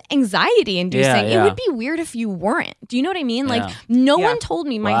 Life is anxiety inducing. It would be weird if you weren't. Do you know what I mean? Like no one told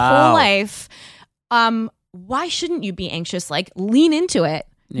me my whole life, why shouldn't you be anxious? Like lean into it.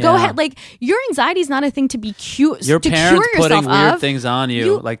 Go ahead. Like your anxiety is not a thing to be cute. Your to parents cure putting weird of. things on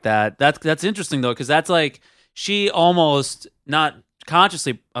you like that. That's interesting though, because that's like she almost not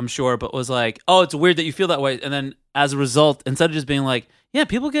consciously, I'm sure, but was like, oh, it's weird that you feel that way. And then as a result, instead of just being like, yeah,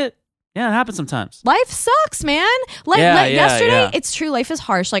 people get. Yeah, it happens sometimes. Life sucks, man. Yesterday, it's true. Life is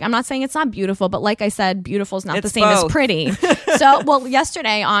harsh. Like, I'm not saying it's not beautiful, but like I said, beautiful is not the same as pretty. So, well,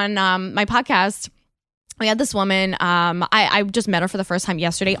 yesterday on my podcast, we had this woman. I just met her for the first time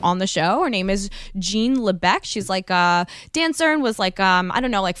yesterday on the show. Her name is Jean Lebec. She's like a dancer and was like, I don't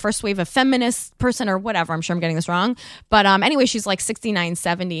know, like first wave of feminist person or whatever. I'm sure I'm getting this wrong. But anyway, she's like 69,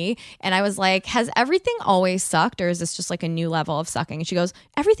 70. And I was like, has everything always sucked or is this just like a new level of sucking? And she goes,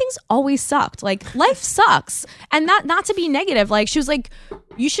 everything's always sucked. Like life sucks. And not to be negative. Like she was like,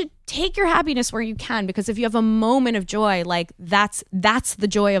 you should take your happiness where you can, because if you have a moment of joy, like that's the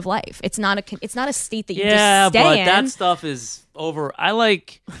joy of life. It's not a state that you just stay in. That stuff is over. I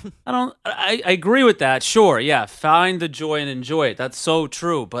agree with that. Sure, yeah, find the joy and enjoy it. That's so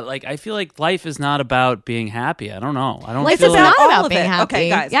true. But like, I feel like life is not about being happy. I don't know. I don't. Life feel is not like, about being happy. Okay,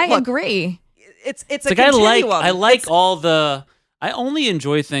 guys. Yeah, look, I agree. It's a like continuum. I like all the. I only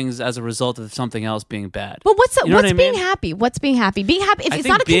enjoy things as a result of something else being bad. But what's being mean? happy? What's being happy? Being happy. If I it's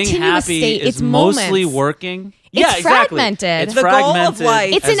think not a being continuous happy state, is it's moments. mostly working. It's exactly. fragmented. It's The goal of fragmented.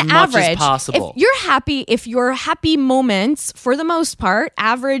 life. It's as an much average. as possible. If your happy moments, for the most part,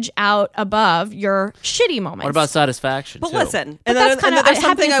 average out above your shitty moments. What about satisfaction? But too? listen, But and that's then kinda- there's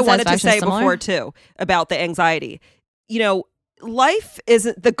something happiness I and wanted to satisfaction say is similar. before too about the anxiety. You know, life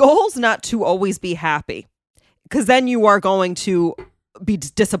isn't, the goal's not to always be happy, because then you are going to be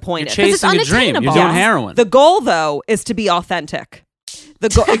disappointed. You're chasing a dream. You're doing heroin. The goal, though, is to be authentic.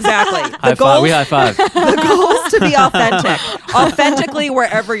 Exactly. High five. We high five. The goal is to be authentically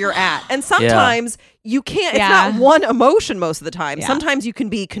wherever you're at. And sometimes you can't, it's not one emotion most of the time. Sometimes you can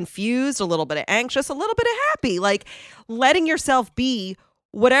be confused, a little bit of anxious, a little bit of happy, like letting yourself be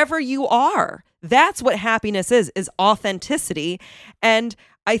whatever you are. That's what happiness is authenticity. And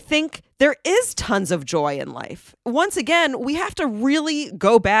I think there is tons of joy in life. Once again, we have to really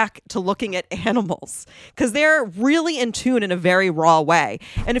go back to looking at animals because they're really in tune in a very raw way.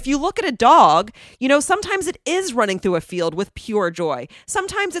 And if you look at a dog, you know, sometimes it is running through a field with pure joy.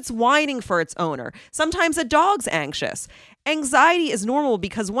 Sometimes it's whining for its owner. Sometimes a dog's anxious. Anxiety is normal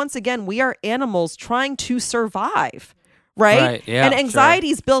because, once again, we are animals trying to survive. Right? Yeah, and anxiety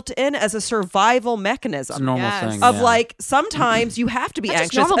is built in as a survival mechanism. It's a normal thing. Of like, sometimes you have to be Not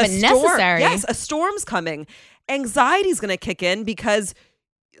anxious. just normal, but necessary. Yes, a storm's coming. Anxiety is going to kick in because,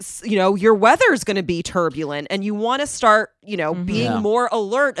 you know, your weather is going to be turbulent and you want to start, you know, being more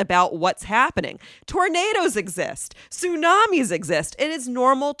alert about what's happening. Tornadoes exist. Tsunamis exist. It is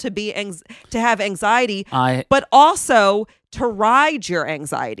normal to be to have anxiety, but also to ride your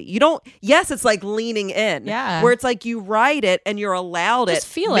anxiety. You don't, yes, it's like leaning in. Yeah. Where it's like you ride it and you're allowed Just it.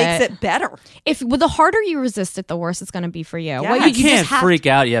 feel makes it. it better. The harder you resist it, the worse it's going to be for you. Yeah. You You can't just have freak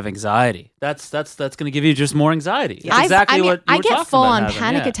out. You have anxiety. That's going to give you just more anxiety. That's I what you I were get talking full about on having,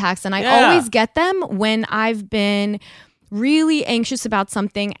 panic yeah. attacks, and I Yeah. always get them when I've been really anxious about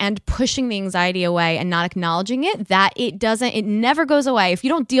something and pushing the anxiety away and not acknowledging it, that it never goes away. If you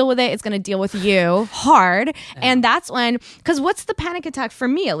don't deal with it, it's going to deal with you hard. Yeah. And that's when, because what's the panic attack for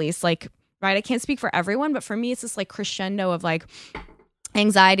me, at least, like, right? I can't speak for everyone, but for me, it's this like crescendo of like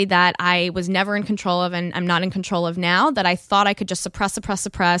anxiety that I was never in control of and I'm not in control of now, that I thought I could just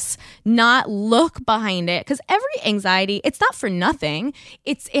suppress, not look behind it. Because every anxiety, it's not for nothing.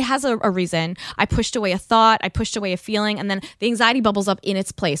 It has a reason. I pushed away a thought, I pushed away a feeling, and then the anxiety bubbles up in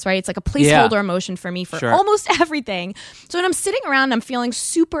its place, right? It's like a placeholder emotion for me for almost everything. So when I'm sitting around, I'm feeling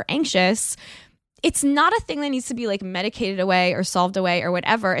super anxious. It's not a thing that needs to be like medicated away or solved away or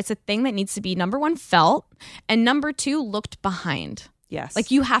whatever. It's a thing that needs to be, number one, felt, and number two, looked behind. Yes.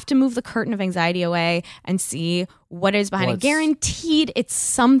 Like you have to move the curtain of anxiety away and see what is behind it. Guaranteed it's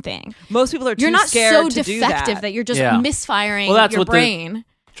something. Most people are too You're not scared so to do defective that you're just misfiring your brain.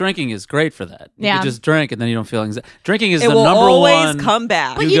 Drinking is great for that. You can just drink and then you don't feel anxiety. Drinking is it the will number always one. Come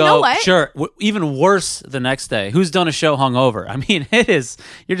back. But you know what? Sure. Even worse the next day. Who's done a show hungover? I mean, it is.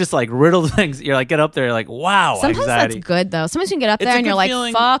 You're just like riddled things. You're like, get up there. You're like, wow. Sometimes anxiety. that's good though. Sometimes you can get up there and you're like,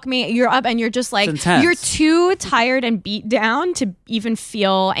 feeling. Fuck me. You're up and you're just like, you're too tired and beat down to even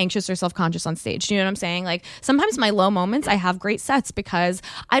feel anxious or self-conscious on stage. Do you know what I'm saying? Like sometimes my low moments, I have great sets because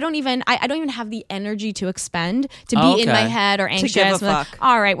I don't even have the energy to expend to be in my head or anxious. To give a fuck. Like,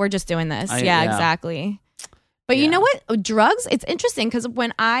 all right, we're just doing this. Yeah, exactly. But you know what? Drugs, it's interesting because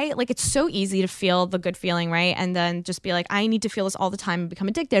when it's so easy to feel the good feeling, right? And then just be like, I need to feel this all the time and become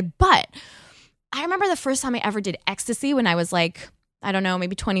addicted. But I remember the first time I ever did ecstasy when I was like, I don't know,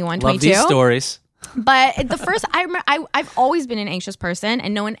 maybe 21, 22. Love these stories. But the first, I remember, I've always been an anxious person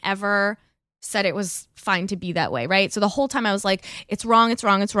and no one ever said it was fine to be that way, right? So the whole time I was like, it's wrong.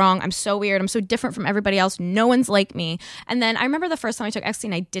 I'm so weird. I'm so different from everybody else. No one's like me. And then I remember the first time I took ecstasy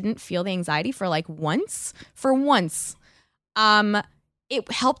and I didn't feel the anxiety for like once. For once.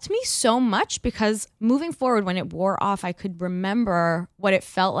 It helped me so much because moving forward, when it wore off, I could remember what it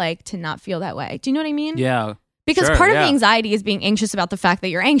felt like to not feel that way. Do you know what I mean? Yeah. Because part of the anxiety is being anxious about the fact that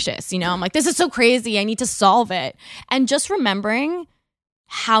you're anxious. You know, I'm like, this is so crazy. I need to solve it. And just remembering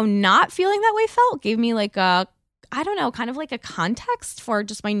how not feeling that way felt gave me like a, I don't know, kind of like a context for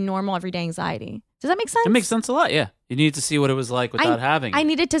just my normal everyday anxiety. Does that make sense? It makes sense a lot, yeah. You needed to see what it was like without having it. I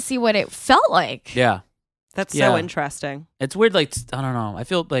needed to see what it felt like. Yeah. That's so interesting. It's weird, like, I don't know. I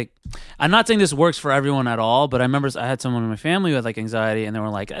feel like, I'm not saying this works for everyone at all, but I remember I had someone in my family who had like anxiety and they were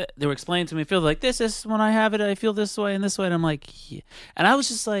like, they were explaining to me, I feel like this is when I have it, I feel this way and this way. And I'm like, yeah. And I was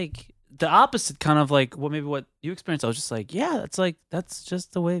just like, the opposite, kind of like what you experienced. I was just like, yeah, that's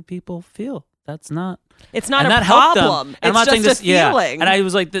just the way people feel. It's not a problem. And I'm not saying this, feeling. And I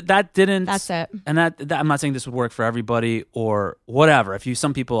was like, that didn't. That's it. And that I'm not saying this would work for everybody or whatever.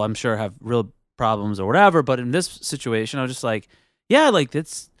 Some people I'm sure have real problems or whatever. But in this situation, I was just like, yeah, like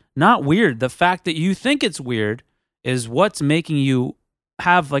it's not weird. The fact that you think it's weird is what's making you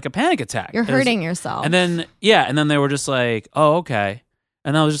have like a panic attack. You're hurting yourself. And then they were just like, oh, okay.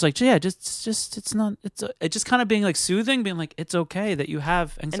 And I was just like, yeah, just it's not. It's just kind of being like soothing, being like, it's okay that you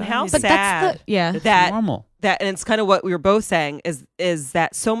have anxiety. And how sad that's normal. And it's kind of what we were both saying is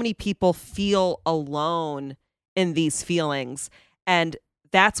that so many people feel alone in these feelings, and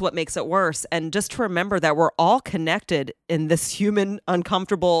that's what makes it worse. And just to remember that we're all connected in this human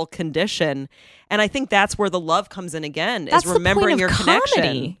uncomfortable condition. And I think that's where the love comes in again, that's is remembering your comedy.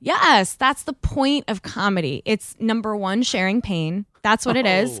 Connection. Yes, that's the point of comedy. It's number one, sharing pain. That's what it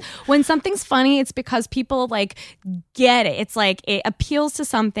is. When something's funny, it's because people like get it. It's like it appeals to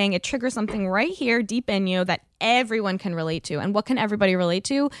something. It triggers something right here deep in you that everyone can relate to. And what can everybody relate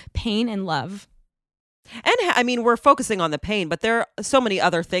to? Pain and love. And I mean, we're focusing on the pain, but there are so many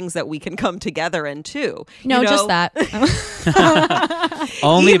other things that we can come together in too. No, just that.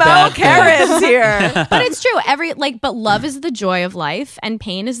 Only emo bad Karen's here. But it's true. But love is the joy of life, and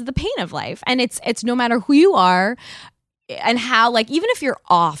pain is the pain of life. And it's no matter who you are and how, like, even if you're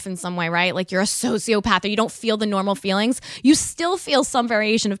off in some way, right? Like you're a sociopath or you don't feel the normal feelings, you still feel some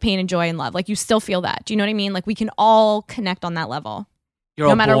variation of pain and joy and love. Like you still feel that. Do you know what I mean? Like we can all connect on that level.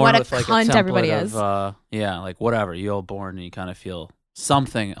 No matter what a cunt everybody is. Like whatever. You're all born and you kind of feel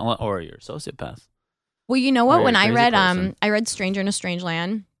something, or you're a sociopath. Well, you know what? When I read Stranger in a Strange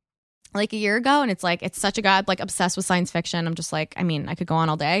Land, like a year ago, and it's like it's such a god, like obsessed with science fiction. I'm just like, I mean, I could go on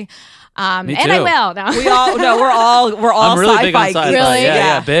all day, and Me I too. will. No. We're all I'm really sci-fi big on sci-fi. geeks. Really?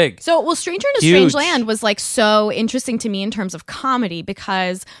 Yeah, big. So, well, Stranger in a Huge. Strange Land was like so interesting to me in terms of comedy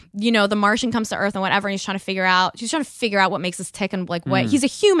because, you know, the Martian comes to Earth and whatever, and he's trying to figure out what makes us tick and like what he's a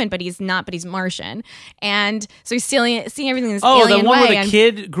human, but he's not, but he's Martian. And so he's seeing everything in this alien the one way. where the and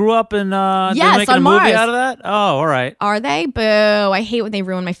kid grew up and they're Yes, making a on movie Mars. out of that? Oh, all right. Are they? Boo. I hate when they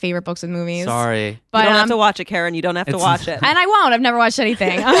ruin my favorite books with movies. Sorry. But, you don't have to watch it, Karen. You don't have to watch it. And I won't. I've never watched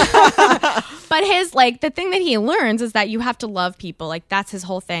anything. But his, like, the thing that he learns is that you have to love people. Like, that's his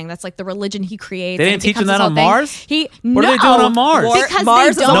whole thing. That's like the religion he creates. They and didn't it teach him becomes that his on whole thing. Mars? What are they doing on Mars? Because Mars they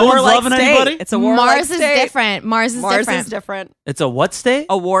is don't. a No one's warlike loving state. anybody? It's a warlike Mars is state. different. Mars is Mars different. is different. It's a what state?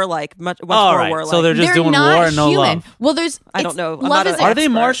 A warlike, much All more right. warlike. So they're just They're doing not war and no human. love. Well, there's. I don't it's- know. I'm Love not is an Are they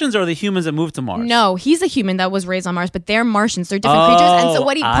expert. Martians or are they humans that moved to Mars? No, he's a human that was raised on Mars, but they're Martians. They're different creatures. And so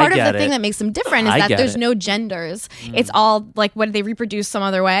I part of get the thing it. that makes them different is I that get there's it. no genders. It's all like what they reproduce some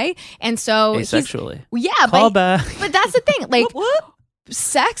other way. And so Asexually. Yeah, Call but back. that's the thing. Like What?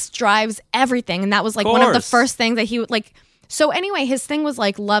 sex drives everything, and that was like one of the Course. first things that he would like. So anyway, his thing was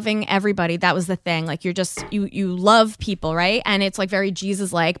like loving everybody. That was the thing. Like you're just you love people, right? And it's like very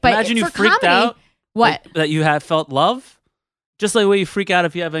Jesus like. But Imagine you for freaked comedy, out. What? That you had felt love? Just like the way you freak out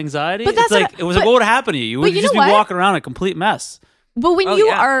if you have anxiety? But that's it's like, what- it was but- like, what would happen to you? You but would you just be know what? walking around a complete mess. But when Oh, you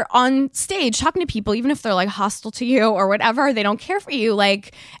yeah. are on stage talking to people, even if they're like hostile to you or whatever, they don't care for you.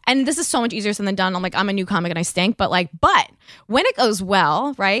 Like, and this is so much easier said than done. I'm like, I'm a new comic and I stink, but when it goes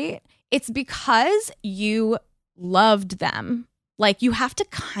well, right? It's because you loved them. Like you have to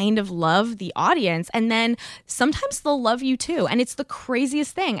kind of love the audience, and then sometimes they'll love you too. And it's the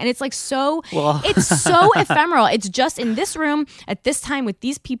craziest thing. And it's like it's so ephemeral. It's just in this room at this time with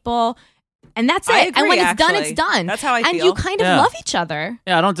these people. And that's it. I agree, and when it's done, actually. it's done. That's how I and feel. you kind of Yeah. love each other.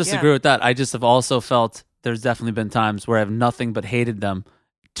 Yeah, I don't disagree Yeah. with that. I just have also felt there's definitely been times where I've nothing but hated them,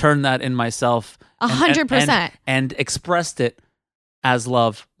 turned that in myself, 100%. and expressed it as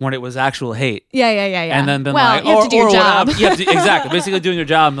love when it was actual hate. Yeah. And then been well, like, you have or, to do your or job. whatever. You have to, exactly. Basically doing your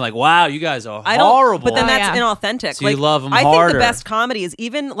job and be like, wow, you guys are I don't, horrible. But then Oh, that's yeah. inauthentic. So you love 'em I harder. think the best comedy is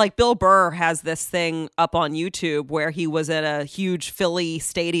even like Bill Burr has this thing up on YouTube where he was at a huge Philly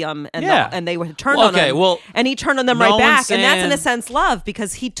stadium and Yeah. and they would turn Well, on okay, him. well, and he turned on them no right one's back. And that's in a saying- sense love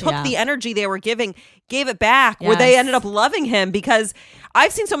because he took Yeah. the energy they were giving, gave it back where they Yes. ended up loving him because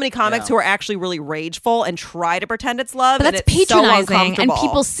I've seen so many comics Yeah. who are actually really rageful and try to pretend it's love. But and that's it's so patronizing, and uncomfortable.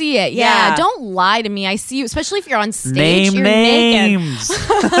 people see it. Yeah. Yeah. Don't lie to me. I see you, especially if you're on stage. Name you're naked. names.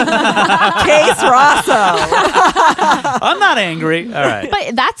 Case Rosso. I'm not angry. All right.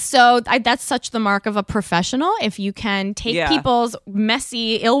 But that's such the mark of a professional. If you can take Yeah. people's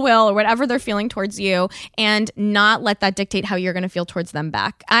messy ill will or whatever they're feeling towards you and not let that dictate how you're going to feel towards them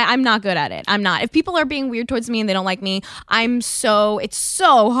back. I'm not good at it. I'm not. If people are being weird towards me and they don't like me, it's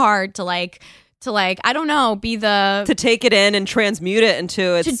so hard to I don't know, be the to take it in and transmute it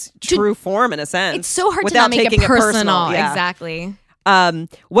into its to- true form in a sense. it's so hard to without not make taking it personal. Yeah. Exactly.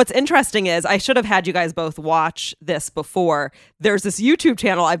 What's interesting is I should have had you guys both watch this before. There's this YouTube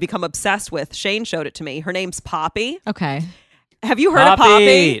channel I've become obsessed with. Shane showed it to me. Her name's Poppy. Okay. Have you heard of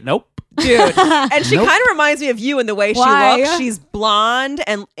Poppy? Nope. Dude. And she Nope. kind of reminds me of you in the way Why? she looks. She's blonde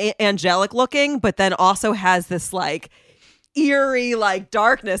and angelic looking, but then also has this like eerie like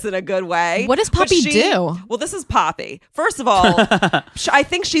darkness in a good way. What does But Poppy do? Well, this is Poppy. First of all, I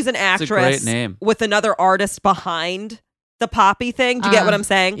think she's an a actress great name. with another artist behind the Poppy thing. Do you get what I'm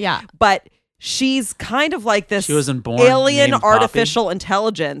saying? yeah. But she's kind of like this She wasn't born alien named Poppy? artificial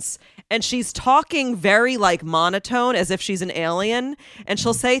intelligence. And she's talking very like monotone as if she's an alien. And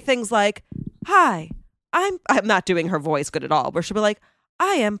she'll say things like, hi, I'm not doing her voice good at all, where she'll be like,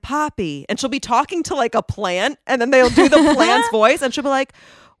 I am Poppy. And she'll be talking to like a plant, and then they'll do the plant's voice, and she'll be like,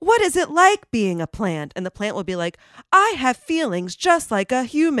 what is it like being a plant? And the plant will be like, I have feelings just like a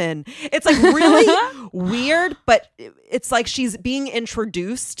human. It's like really weird, but it's like she's being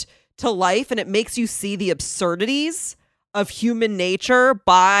introduced to life, and it makes you see the absurdities of human nature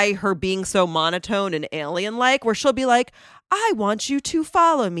by her being so monotone and alien-like, where she'll be like, I want you to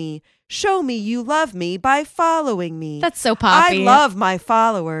follow me. Show me you love me by following me. That's so Poppy. I love my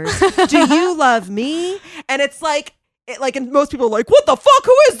followers. Do you love me? And it's like, and most people are like, what the fuck?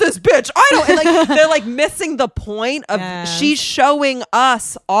 Who is this bitch? I don't. And like, they're like missing the point of Yes. she's showing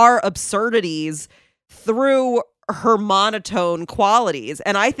us our absurdities through her monotone qualities.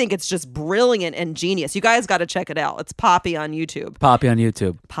 And I think it's just brilliant and genius. You guys got to check it out. It's Poppy on YouTube. Poppy on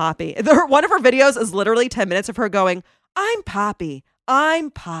YouTube. Poppy. One of her videos is literally 10 minutes of her going, I'm Poppy.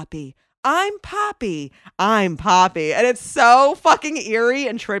 I'm Poppy. I'm Poppy. I'm Poppy. And it's so fucking eerie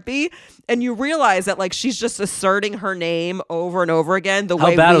and trippy. And you realize that like she's just asserting her name over and over again the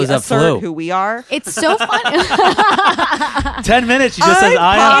way we assert who we are. It's so fun. 10 minutes, she just says,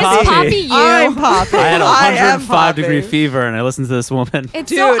 I am Poppy. You. I'm Poppy. I had a 105-degree fever and I listened to this woman. It's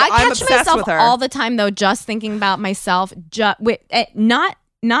Dude, so, I I'm catch obsessed myself with her. all the time though, just thinking about myself,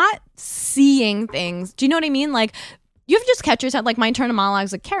 not seeing things. Do you know what I mean? Like, you have to just catch yourself, like my internal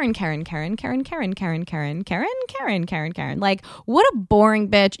monologues, like Karen. Like, what a boring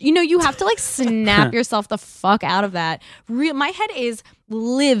bitch. You know, you have to like snap yourself the fuck out of that. My head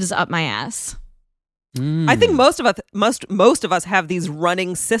lives up my ass. I think most of us have these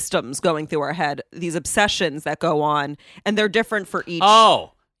running systems going through our head, these obsessions that go on, and they're different for each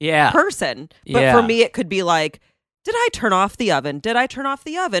person. But for me, it could be like, did I turn off the oven? Did I turn off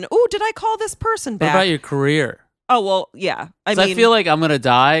the oven? Oh, did I call this person back? What about your career? Oh, well, yeah. I mean, I feel like I'm going to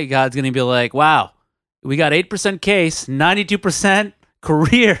die. God's going to be like, wow, we got 8% case, 92%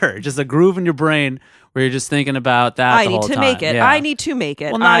 career. Just a groove in your brain where you're just thinking about that I the need whole to time. make it. Yeah. I need to make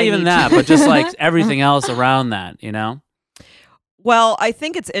it. Well, not even that, but just like everything else around that, you know? Well, I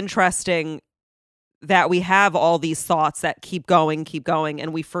think it's interesting that we have all these thoughts that keep going,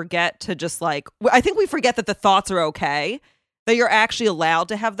 and we forget to just like, I think we forget that the thoughts are okay, that you're actually allowed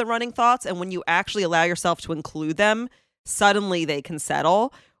to have the running thoughts. And when you actually allow yourself to include them, suddenly they can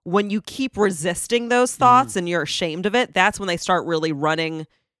settle. When you keep resisting those thoughts and you're ashamed of it, that's when they start really running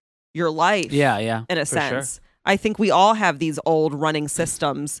your life. Yeah. In a Sure. sense. I think we all have these old running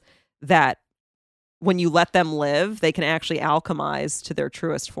systems that when you let them live, they can actually alchemize to their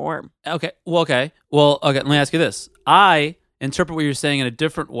truest form. Okay. Let me ask you this. I interpret what you're saying in a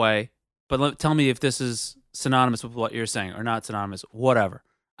different way, but tell me if this is synonymous with what you're saying or not synonymous, whatever.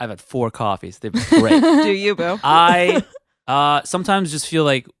 I've had 4 coffees. They've been great. Do you, boo? I sometimes just feel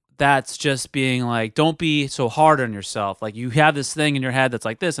like that's just being like, don't be so hard on yourself. Like, you have this thing in your head that's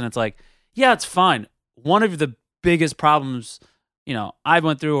like this, and it's like, yeah, it's fine. One of the biggest problems, you know, I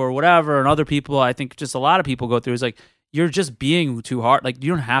went through or whatever, and other people, I think just a lot of people go through, is like, you're just being too hard. Like, you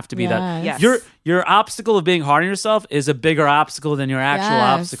don't have to be that. Yes. Your obstacle of being hard on yourself is a bigger obstacle than your actual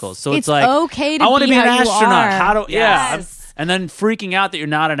obstacles. So it's like, okay to I want to be an astronaut. How do and then freaking out that you're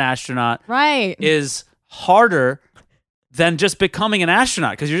not an astronaut is harder than just becoming an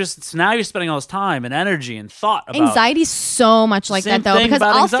astronaut, because you're spending all this time and energy and thought about anxiety's so much like Same that though, thing because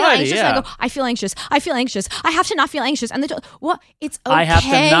about I'll anxiety, feel anxious and I go, I feel anxious, I have to not feel anxious, and it's okay I have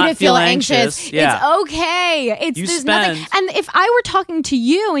to not feel feel anxious. anxious. Yeah. It's okay. There's nothing. And if I were talking to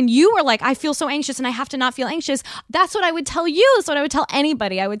you and you were like, I feel so anxious and I have to not feel anxious, that's what I would tell you. That's what I would tell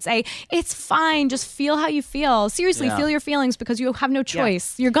anybody. I would say, it's fine, just feel how you feel. Seriously, feel your feelings, because you have no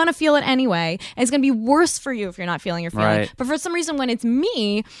choice. You're gonna feel it anyway, and it's gonna be worse for you if you're not feeling your feeling. Right. But for some reason, when it's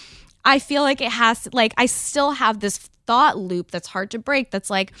me, I feel like it has, like, I still have this thought loop that's hard to break, that's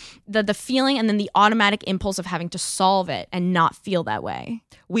like the feeling and then the automatic impulse of having to solve it and not feel that way.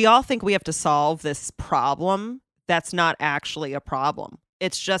 We all think we have to solve this problem that's not actually a problem.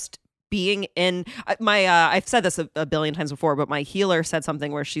 It's just being in I've said this a billion times before, but my healer said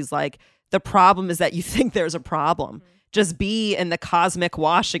something where she's like, the problem is that you think there's a problem. Just be in the cosmic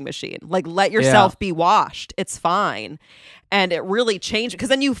washing machine. Like, let yourself be washed. It's fine. And it really changed, because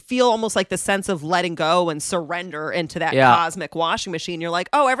then you feel almost like the sense of letting go and surrender into that cosmic washing machine. You're like,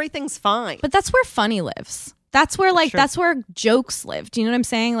 oh, everything's fine. But that's where funny lives. That's where that's where jokes live. Do you know what I'm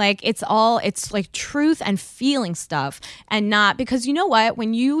saying? Like, it's like truth and feeling stuff, and not, because you know what?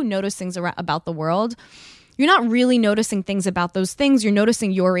 When you notice things about the world, you're not really noticing things about those things. You're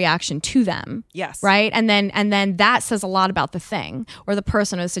noticing your reaction to them. Yes. Right? And then that says a lot about the thing or the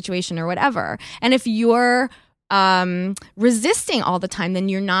person or the situation or whatever. And if you're resisting all the time, then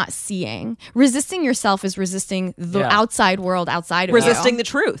you're not seeing. Resisting yourself is resisting the outside world outside of resisting you. the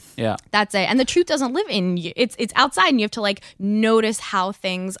truth. Yeah. That's it. And the truth doesn't live in you. It's outside, and you have to like notice how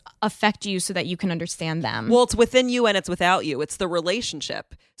things affect you so that you can understand them. Well, it's within you and it's without you. It's the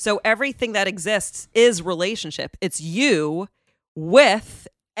relationship. So everything that exists is relationship. It's you with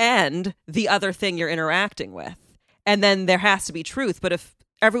and the other thing you're interacting with. And then there has to be truth. But if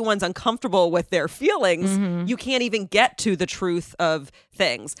everyone's uncomfortable with their feelings, you can't even get to the truth of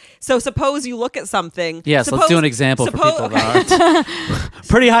things. So suppose you look at something. Yes, let's do an example for people okay. that aren't.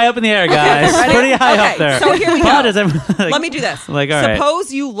 Pretty high up in the air, guys. Ready? Pretty high up there. So here we go. Like, let me do this. Like, all right.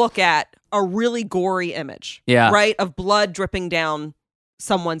 Suppose you look at a really gory image, right, of blood dripping down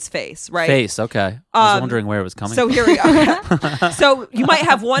someone's face, right? Face, okay. I was wondering where it was coming from. So here we go. So you might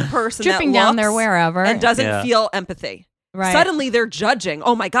have one person dripping that down there wherever and doesn't feel empathy. Right. Suddenly they're judging.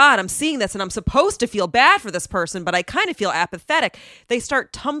 Oh my God, I'm seeing this and I'm supposed to feel bad for this person, but I kind of feel apathetic. They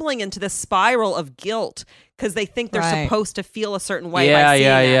start tumbling into this spiral of guilt because they think they're supposed to feel a certain way by seeing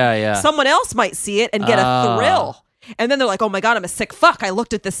it. Yeah. Someone else might see it and get a thrill. And then they're like, oh my God, I'm a sick fuck. I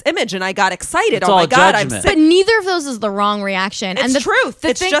looked at this image and I got excited. It's oh my God, judgment. I'm sick. But neither of those is the wrong reaction. It's and the truth.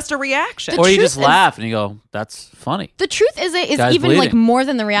 It's thing, just a reaction. Or you truth just laugh and you go, that's funny. The truth is Guy's even bleeding. like more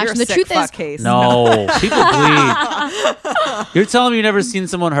than the reaction. You're a The sick truth is fuck case. No, people bleed. You're telling me you've never seen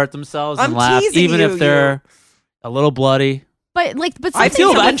someone hurt themselves and I'm laugh, teasing even you, if they're a little bloody? but I something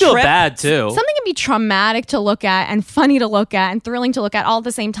feel I feel tripped. bad too. something can be traumatic to look at and funny to look at and thrilling to look at all at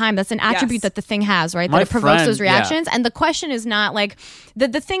the same time. That's an attribute Yes. that the thing has, right? My that it provokes friend, those reactions. And the question is not like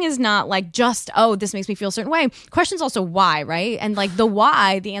the thing is not like just, oh, this makes me feel a certain way. Question's also why, right? And like the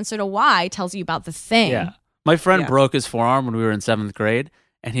why, the answer to why tells you about the thing. Yeah. My friend Yeah. broke his forearm when we were in 7th grade.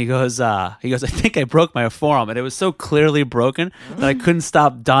 And he goes, I think I broke my forearm. And it was so clearly broken that I couldn't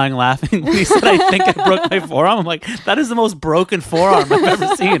stop dying laughing when he said, I think I broke my forearm. I'm like, that is the most broken forearm I've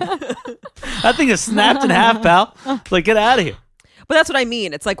ever seen. That thing is snapped in half, pal. Like, get out of here. But that's what I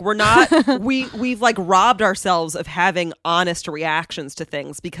mean. It's like we're not we've like robbed ourselves of having honest reactions to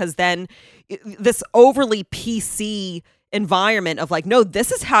things because then this overly PC environment of like, no,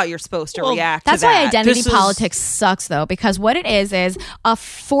 this is how you're supposed to react That's to that. why identity This is- politics sucks, though, because what it is a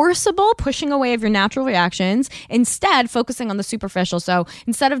forcible pushing away of your natural reactions, instead focusing on the superficial. So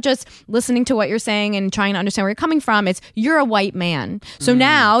instead of just listening to what you're saying and trying to understand where you're coming from, it's you're a white man. So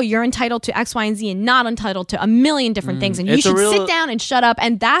now you're entitled to X, Y, and Z and not entitled to a million different things. And you It's a should real- sit down and shut up.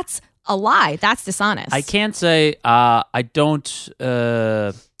 And that's a lie. That's dishonest. I can't say I don't.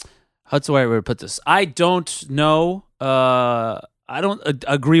 How's the right way to put this? I don't know. I don't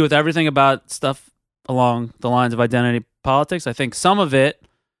agree with everything about stuff along the lines of identity politics. I think some of it,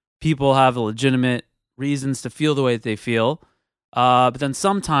 people have legitimate reasons to feel the way that they feel. But then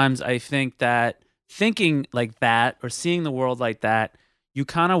sometimes I think that thinking like that or seeing the world like that, you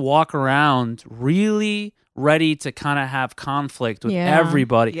kind of walk around really ready to kind of have conflict with Yeah.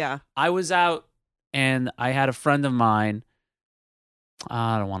 everybody. Yeah. I was out and I had a friend of mine.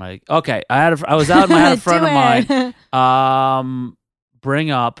 I don't want to. Okay, I was out and I had a friend of mine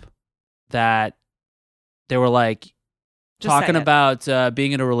bring up that they were like Just talking say it. about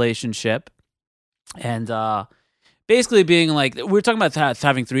being in a relationship and basically being like, we were talking about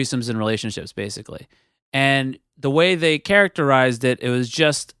having threesomes in relationships basically, and the way they characterized it, it was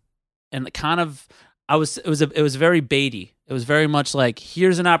just and kind of it was very baity. It was very much like,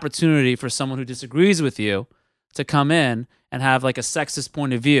 here's an opportunity for someone who disagrees with you to come in and have like a sexist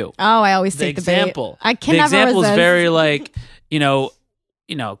point of view. Oh, I always The take the bait. example. I can The never example is resist. very like,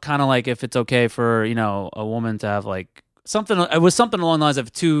 kind of like if it's okay for, a woman to have like something, it was something along the lines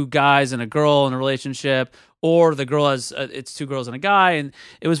of two guys and a girl in a relationship, or the girl has, it's two girls and a guy. And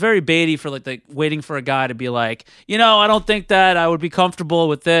it was very baity for like waiting for a guy to be like, I don't think that I would be comfortable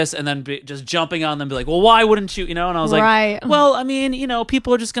with this. And then just jumping on them, be like, well, why wouldn't you, And I was like, Right. well, I mean,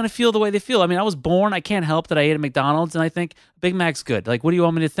 people are just going to feel the way they feel. I mean, I was born, I can't help that I ate at McDonald's and I think Big Mac's good. Like, what do you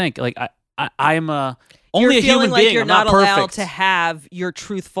want me to think? Like, I'm only you're a feeling human like being. you're I'm not perfect. allowed to have your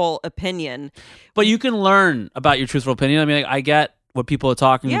truthful opinion. But you can learn about your truthful opinion. I mean, I get what people are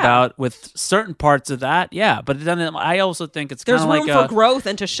talking Yeah. about with certain parts of that. Yeah, but then I also think it's kind There's of room like for growth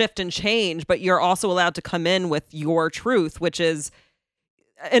and to shift and change, but you're also allowed to come in with your truth, which is,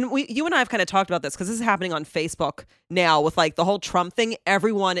 and you and I have kind of talked about this because this is happening on Facebook now with like the whole Trump thing.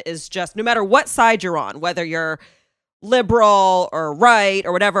 Everyone is just, no matter what side you're on, whether you're liberal or right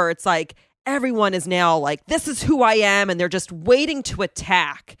or whatever, it's like everyone is now like, this is who I am, and they're just waiting to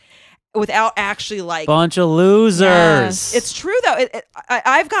attack without actually like bunch of losers. Yes. It's true though.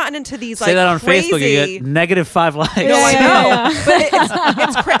 I've gotten into these Say like that on crazy. Facebook, you get -5 likes. No, I know, but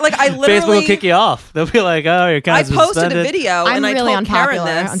it's like I literally Facebook will kick you off. They'll be like, "Oh, you're kind I of posted suspended." a video I'm and I really told Karen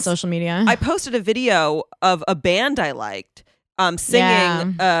unpopular this. on social media. I posted a video of a band I liked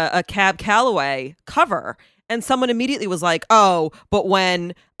singing a Cab Calloway cover. And someone immediately was like, oh, but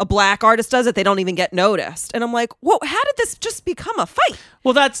when a black artist does it, they don't even get noticed. And I'm like, whoa, how did this just become a fight?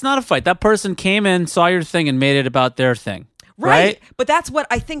 Well, that's not a fight. That person came in, saw your thing, and made it about their thing. Right. But that's what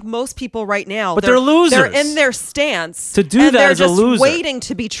I think most people right now. But they're losers. They're in their stance. To do and that they're as a just loser. waiting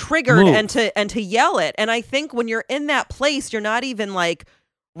to be triggered Move. and to yell it. And I think when you're in that place, you're not even like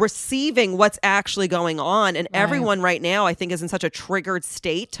receiving what's actually going on. And everyone right now, I think, is in such a triggered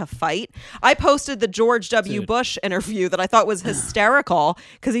state to fight. I posted the George W. Bush interview that I thought was hysterical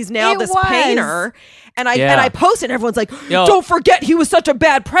because he's now this painter. And I posted and everyone's like, don't forget he was such a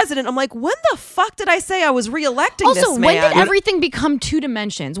bad president. I'm like, when the fuck did I say I was reelecting this man? Also, when did everything become two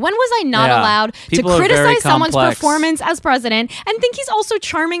dimensions? When was I not allowed to criticize someone's performance as president and think he's also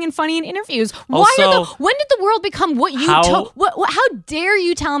charming and funny in interviews? When did the world become what you how dare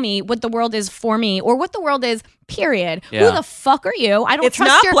you tell me what the world is for me or what the world is, period? Who the fuck are you? I don't it's trust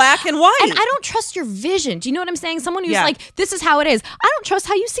not your black and white. And I don't trust your vision. Do you know what I'm saying? Someone who's like, this is how it is. I don't trust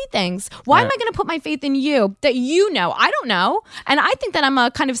how you see things. Why am I going to put my faith in you that you know? I don't know. And I think that I'm a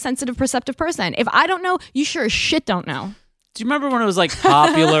kind of sensitive, perceptive person. If I don't know, you sure as shit don't know. Do you remember when it was like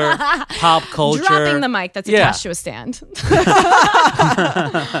popular pop culture? Dropping the mic that's attached to a stand.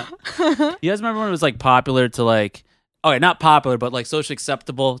 You guys remember when it was like popular to like, okay, not popular, but like socially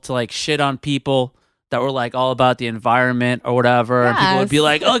acceptable to like shit on people that were like all about the environment or whatever. Yes. And people would be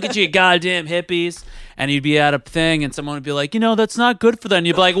like, oh, look at you goddamn hippies. And you'd be at a thing and someone would be like, that's not good for them. And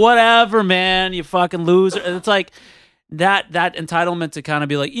you'd be like, whatever, man, you fucking loser. And it's like that entitlement to kind of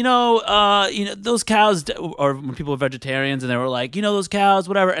be like, those cows, or when people were vegetarians and they were like, those cows,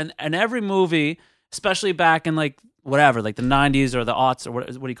 whatever. And every movie, especially back in like whatever, like the 90s or the aughts or what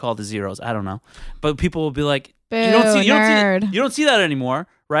do you call the zeros? I don't know. But people will be like, you don't see that anymore,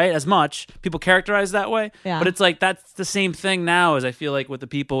 right? As much. People characterize that way. Yeah. But it's like that's the same thing now as I feel like with the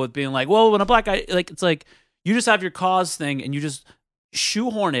people with being like, well, when a black guy, like it's like you just have your cause thing and you just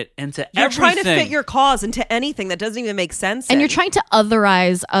shoehorn it into you're everything. Trying to fit your cause into anything that doesn't even make sense. And you're trying to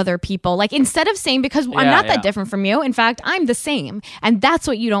otherize other people. Like instead of saying, because I'm not that different from you. In fact, I'm the same. And that's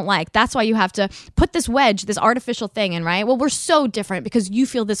what you don't like. That's why you have to put this wedge, this artificial thing in, right? Well, we're so different because you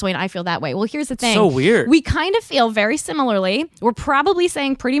feel this way and I feel that way. Well, here's the thing. So weird. We kind of feel very similarly. We're probably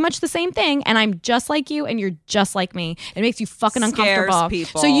saying pretty much the same thing. And I'm just like you and you're just like me. It makes you fucking uncomfortable.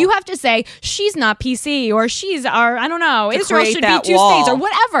 People. So you have to say, she's not PC or she's our, I don't know, Israel should be two states or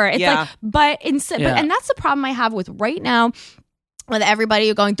whatever. It's like, but that's the problem I have with right now with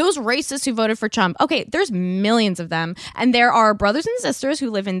everybody going, those racists who voted for Trump. Okay, there's millions of them. And there are brothers and sisters who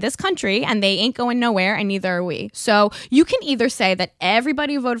live in this country and they ain't going nowhere and neither are we. So you can either say that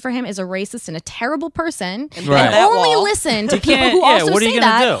everybody who voted for him is a racist and a terrible person and only listen to people who also say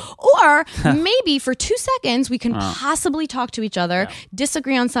that. Or maybe for 2 seconds we can possibly talk to each other,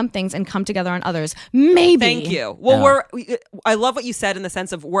 disagree on some things and come together on others. Maybe. Thank you. Well, I love what you said in the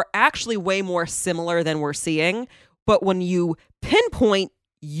sense of we're actually way more similar than we're seeing. But when you pinpoint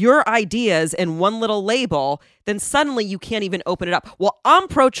your ideas in one little label, then suddenly you can't even open it up. Well, I'm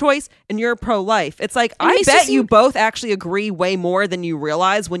pro-choice and you're pro-life. It's like, I bet you both actually agree way more than you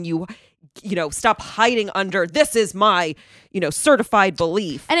realize when you stop hiding under, this is my, certified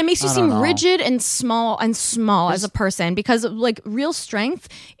belief. And it makes you seem rigid and small as a person, because like real strength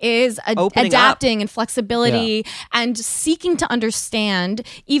is adapting and flexibility and seeking to understand,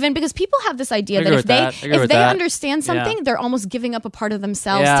 even because people have this idea that if they understand something, they're almost giving up a part of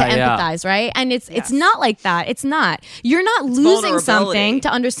themselves to empathize, right? And it's not like that. It's not. You're not losing something to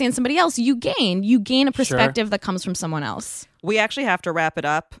understand somebody else. You gain a perspective that comes from someone else. We actually have to wrap it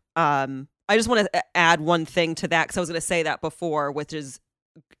up. I just want to add one thing to that because I was going to say that before, which is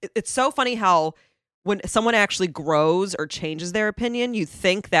it's so funny how when someone actually grows or changes their opinion, you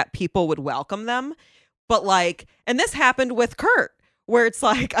think that people would welcome them. But like, and this happened with Kurt, where it's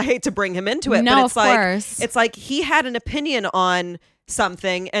like, I hate to bring him into it, but it's like he had an opinion on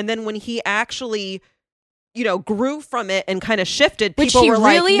something. And then when he actually grew from it and kind of shifted, people were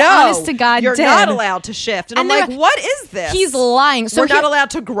really, like, no, honest to God, you're not allowed to shift. And I'm like, what is this? He's lying. So we're not allowed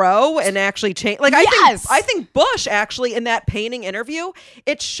to grow and actually change. Like, I think Bush actually in that painting interview,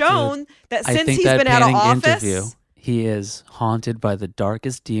 it's shown that since he's been out of office, he is haunted by the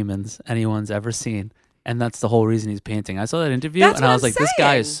darkest demons anyone's ever seen. And that's the whole reason he's painting. I saw that interview and I was like, this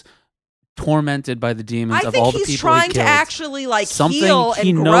guy is tormented by the demons of all the people he killed. I think he's trying to actually like heal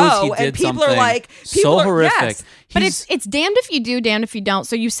and grow, and people are like, so horrific. Yes. But it's damned if you do, damned if you don't.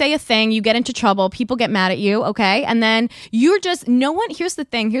 So you say a thing, you get into trouble, people get mad at you, okay? And then you're just, here's the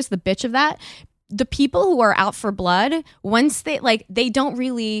thing, here's the bitch of that. The people who are out for blood, once they don't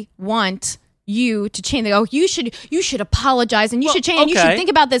really want you to change. They go, you should apologize and you should change. Okay. You should think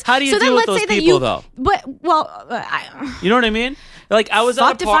about this. How do you deal with those people, though? But you know what I mean? Like I was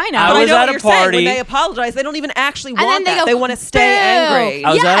at a party. When they apologize, they don't even actually want that. They want to stay angry.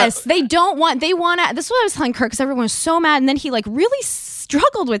 Yes, they don't want. They want to. This is what I was telling Kirk, because everyone was so mad, and then he like really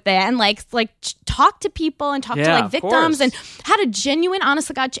struggled with it and like talked to people and talked to like victims and had a genuine, honest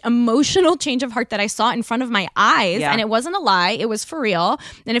to God, emotional change of heart that I saw in front of my eyes. And it wasn't a lie. It was for real.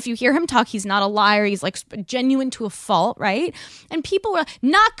 And if you hear him talk, he's not a liar. He's like genuine to a fault, right? And people were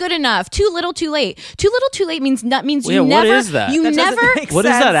not good enough. Too little, too late. Too little, too late means you never. What is that? What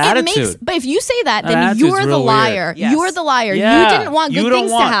is that attitude? But if you say that, then you're the liar. Yes. You're the liar. Yeah. You didn't want good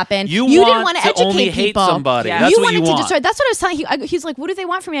things to happen. You didn't want to educate only hate people. Somebody. Yeah. That's you what wanted you want. to destroy. That's what I was telling you. He's like, what do they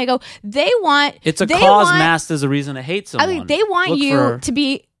want from me? I go, they want. It's a they cause want, masked as a reason to hate someone. I mean, they want you to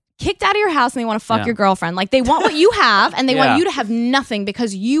be kicked out of your house and they want to fuck your girlfriend. Like they want what you have and they want you to have nothing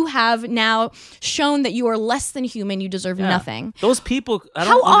because you have now shown that you are less than human. You deserve nothing. Those people, I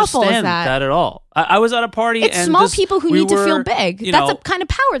How don't awful is understand that? at all. I was at a party It's and small people who need to feel big. That's know, a kind of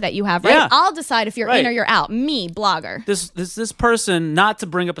power that you have, right? Yeah. I'll decide if you're in or you're out. Me, blogger. This person, not to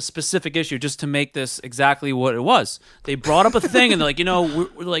bring up a specific issue, just to make this exactly what it was. They brought up a thing and they're like,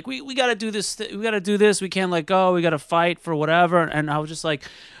 we're like, we got to do this. We got to do this. We can't let go. We got to fight for whatever. And I was just like,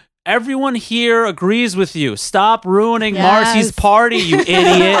 everyone here agrees with you. Stop ruining Marcy's party, you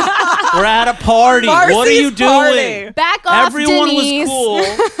idiot. We're at a party. Marcy's what are you party. doing? Back off, Everyone Denise.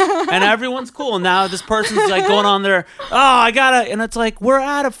 was cool, and everyone's cool. And now this person's like going on there. Oh, I gotta, and it's like we're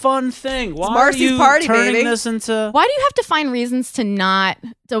at a fun thing. Why Marcy's are you party, turning baby. this into? Why do you have to find reasons to not?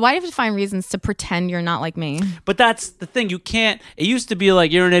 So why do you have to find reasons to pretend you're not like me? But that's the thing. You can't. It used to be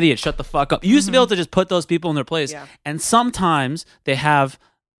like you're an idiot. Shut the fuck up. You used to be able to just put those people in their place. Yeah. And sometimes they have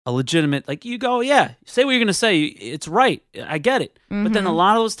a legitimate, like you go, say what you're gonna say. It's right. I get it. But then a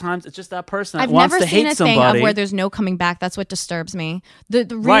lot of those times, it's just that person that I've wants never to seen hate a thing somebody. of where there's no coming back. That's what disturbs me. The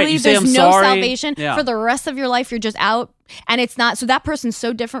Right, really, you say, there's "I'm no sorry." salvation Yeah. for the rest of your life. You're just out, and it's not. So that person's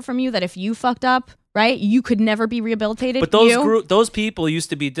so different from you that if you fucked up, right, you could never be rehabilitated. But those people used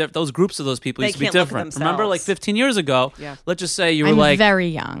to be different. Those groups of those people used to be can't look at different. Remember, like themselves. 15 years ago, let's just say you were I'm like, very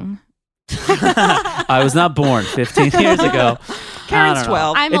young. I was not born 15 years ago. Karen's I don't know.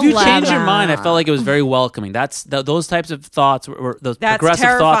 12. I'm If you change your 11. mind, I felt like it was very welcoming. That's those types of thoughts were those That's progressive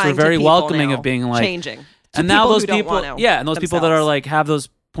thoughts were terrifying to very people welcoming now, of being like changing. To and now people those who don't people, want to and those people that are themselves. like have those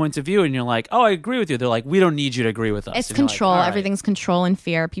points of view, and you're like, oh, I agree with you. They're like, we don't need you to agree with us. It's And you're like, control. all right. Everything's control and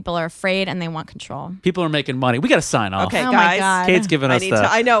fear. People are afraid and they want control. People are making money. We got to sign off. Okay, Oh my guys. God. Kate's giving us the.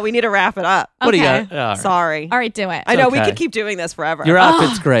 I know. We need to wrap it up. What do you Okay. got? All right. Sorry. All right, do it. I know we okay. could keep doing this forever. Your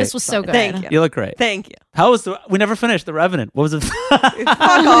outfit's great. This was so good. Thank you. You look great. Thank you. How was we never finished The Revenant? What was it? Fuck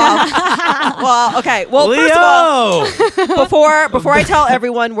off. Well, okay. Well, Leo! first of all, before I tell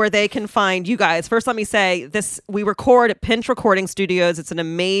everyone where they can find you guys, first let me say this: we record at Pinch Recording Studios. It's an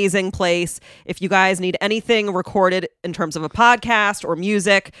amazing place. If you guys need anything recorded in terms of a podcast or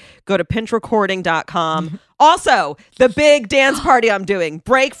music, go to pinchrecording.com. Also, the big dance party I'm doing,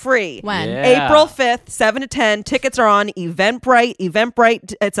 Break Free. When? Yeah. April 5th, 7 to 10. Tickets are on Eventbrite.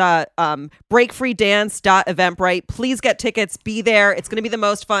 Eventbrite, it's a breakfreedance.eventbrite. Please get tickets. Be there. It's going to be the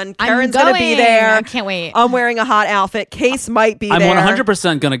most fun. Karen's going to be going. there. I can't wait. I'm wearing a hot outfit. Case might be I'm there.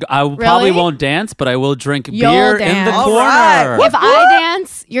 100% gonna go. I probably Really? won't dance, but I will drink You'll beer in dance. the All corner. right. If I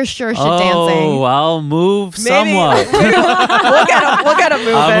dance, you're sure shit dancing. Oh, I'll move Maybe somewhat. we'll get 'em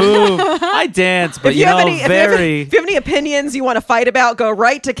moving. I'll move. I dance, but If you, have know, any, if, you very. have any opinions you want to fight about, go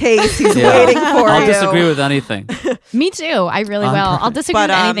right to Case. He's Yeah. waiting for I'll you. disagree with anything. Me too. I really will. I'll disagree But,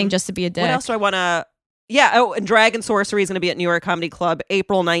 with anything just to be a dick. What else do I want to? Yeah. Oh, and Dragon Sorcery is going to be at New York Comedy Club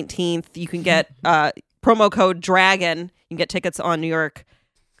April 19th. You can get promo code DRAGON. You can get tickets on New York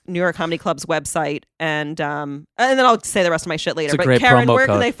Comedy Club's website, and then I'll say the rest of my shit later. It's a But great Karen, promo where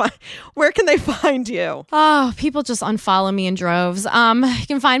code. can they find you? Oh, people just unfollow me in droves. You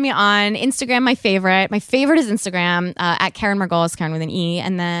can find me on Instagram. My favorite is Instagram at Karen Margolis, Karen with an E,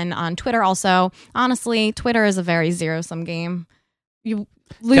 and then on Twitter also. Honestly, Twitter is a very zero-sum game. You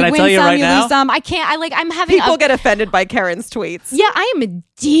Can I win tell you some, right you now? lose some. I can't. I'm having People get offended by Karen's tweets. Yeah, I am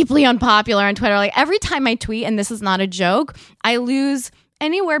deeply unpopular on Twitter. Like every time I tweet, and this is not a joke, I lose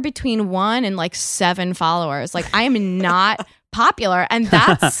anywhere between 1 and 7 followers. Like I am not popular, and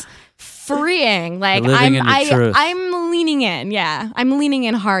that's freeing. Like You're living in your truth. I'm leaning in. Yeah, I'm leaning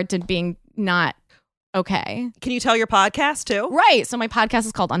in hard to being not okay. Can you tell your podcast too? Right. So my podcast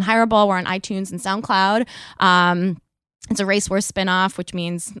is called Unhireable. We're on iTunes and SoundCloud. It's a Race Wars spinoff, which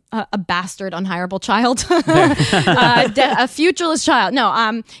means a bastard, unhireable child, a futureless child.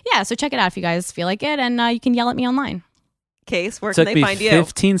 No, yeah. So check it out if you guys feel like it, and you can yell at me online. Case, where Took can me they find you?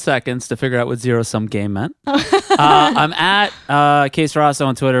 15 seconds to figure out what zero-sum game meant. I'm at Case Rosso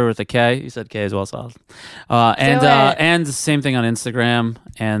on Twitter with a K. You said K as well, so and the same thing on Instagram.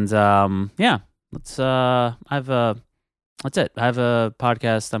 And yeah, that's it. I have a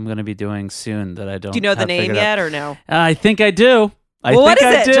podcast I'm going to be doing soon that I don't. Do you know the have name figured yet out. or no? I think I do. Well, what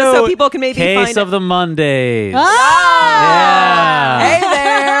is it? Just so people can maybe Case find of the Mondays. Ah! Yeah. Hey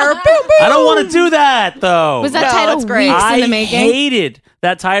there. Boom, boom. I don't want to do that though. Was that No, title it's great. weeks I in the making? hated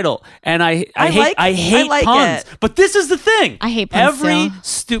that title, and I hate like puns. it. But this is the thing. I hate puns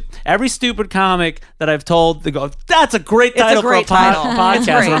Every stupid comic that I've told, they go, "That's a great It's a title great for a title. podcast." It's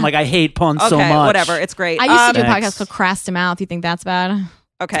And great. I'm like, I hate puns Okay, so much. whatever. It's great. I used to do a Thanks. podcast called Crass to Mouth. You think that's bad?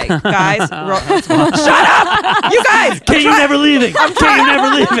 Okay, guys. Shut up! You guys! Can you never leaving? Can you never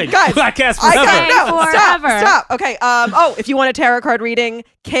leaving? Guys, Podcast I forever. got no. Forever. Stop. Okay. If you want a tarot card reading,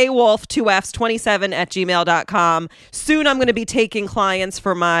 kwolf2fs27@gmail.com. Soon, I'm going to be taking clients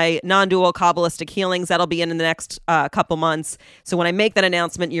for my non-dual Kabbalistic healings. That'll be in the next couple months. So when I make that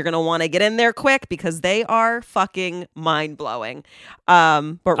announcement, you're going to want to get in there quick because they are fucking mind blowing.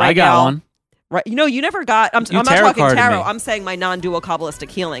 But right I got now, one. right? You never got. I'm not tarot talking carded tarot. me. I'm saying my non-dual Kabbalistic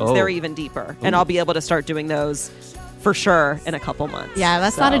healings. Oh. They're even deeper, and I'll be able to start doing those for sure in a couple months. Yeah,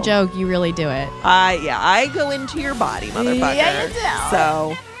 that's not a So, joke. You really do it. I go into your body, motherfucker. Yeah, you do.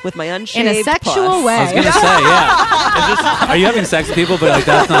 So with my unshaved In a sexual puss. way. I was gonna say, yeah. Are you having sex with people? But like,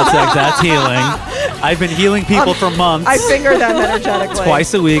 that's not sex. That's healing. I've been healing people for months. I finger them energetically.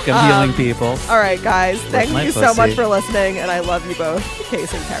 Twice a week, I'm healing people. All right, guys. Thank my you so pussy. much for listening, and I love you both,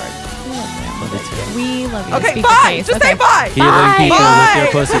 Case and Karen. Love it too. We love you. Okay, Speak the bye. case. Just Okay. say bye. Healing Bye. people Bye. with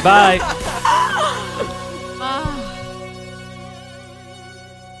your pussy. Bye.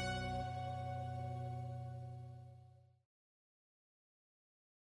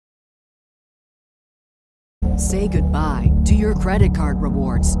 Say goodbye to your credit card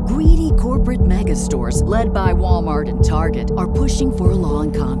rewards. Greedy corporate mega stores, led by Walmart and Target, are pushing for a law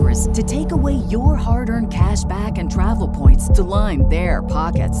in Congress to take away your hard-earned cash back and travel points to line their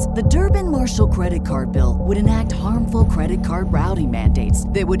pockets. The Durbin-Marshall credit card bill would enact harmful credit card routing mandates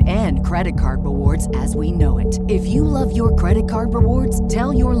that would end credit card rewards as we know it. If you love your credit card rewards,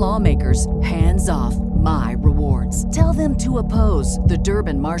 tell your lawmakers, hands off my rewards. Tell them to oppose the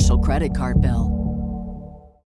Durbin-Marshall credit card bill.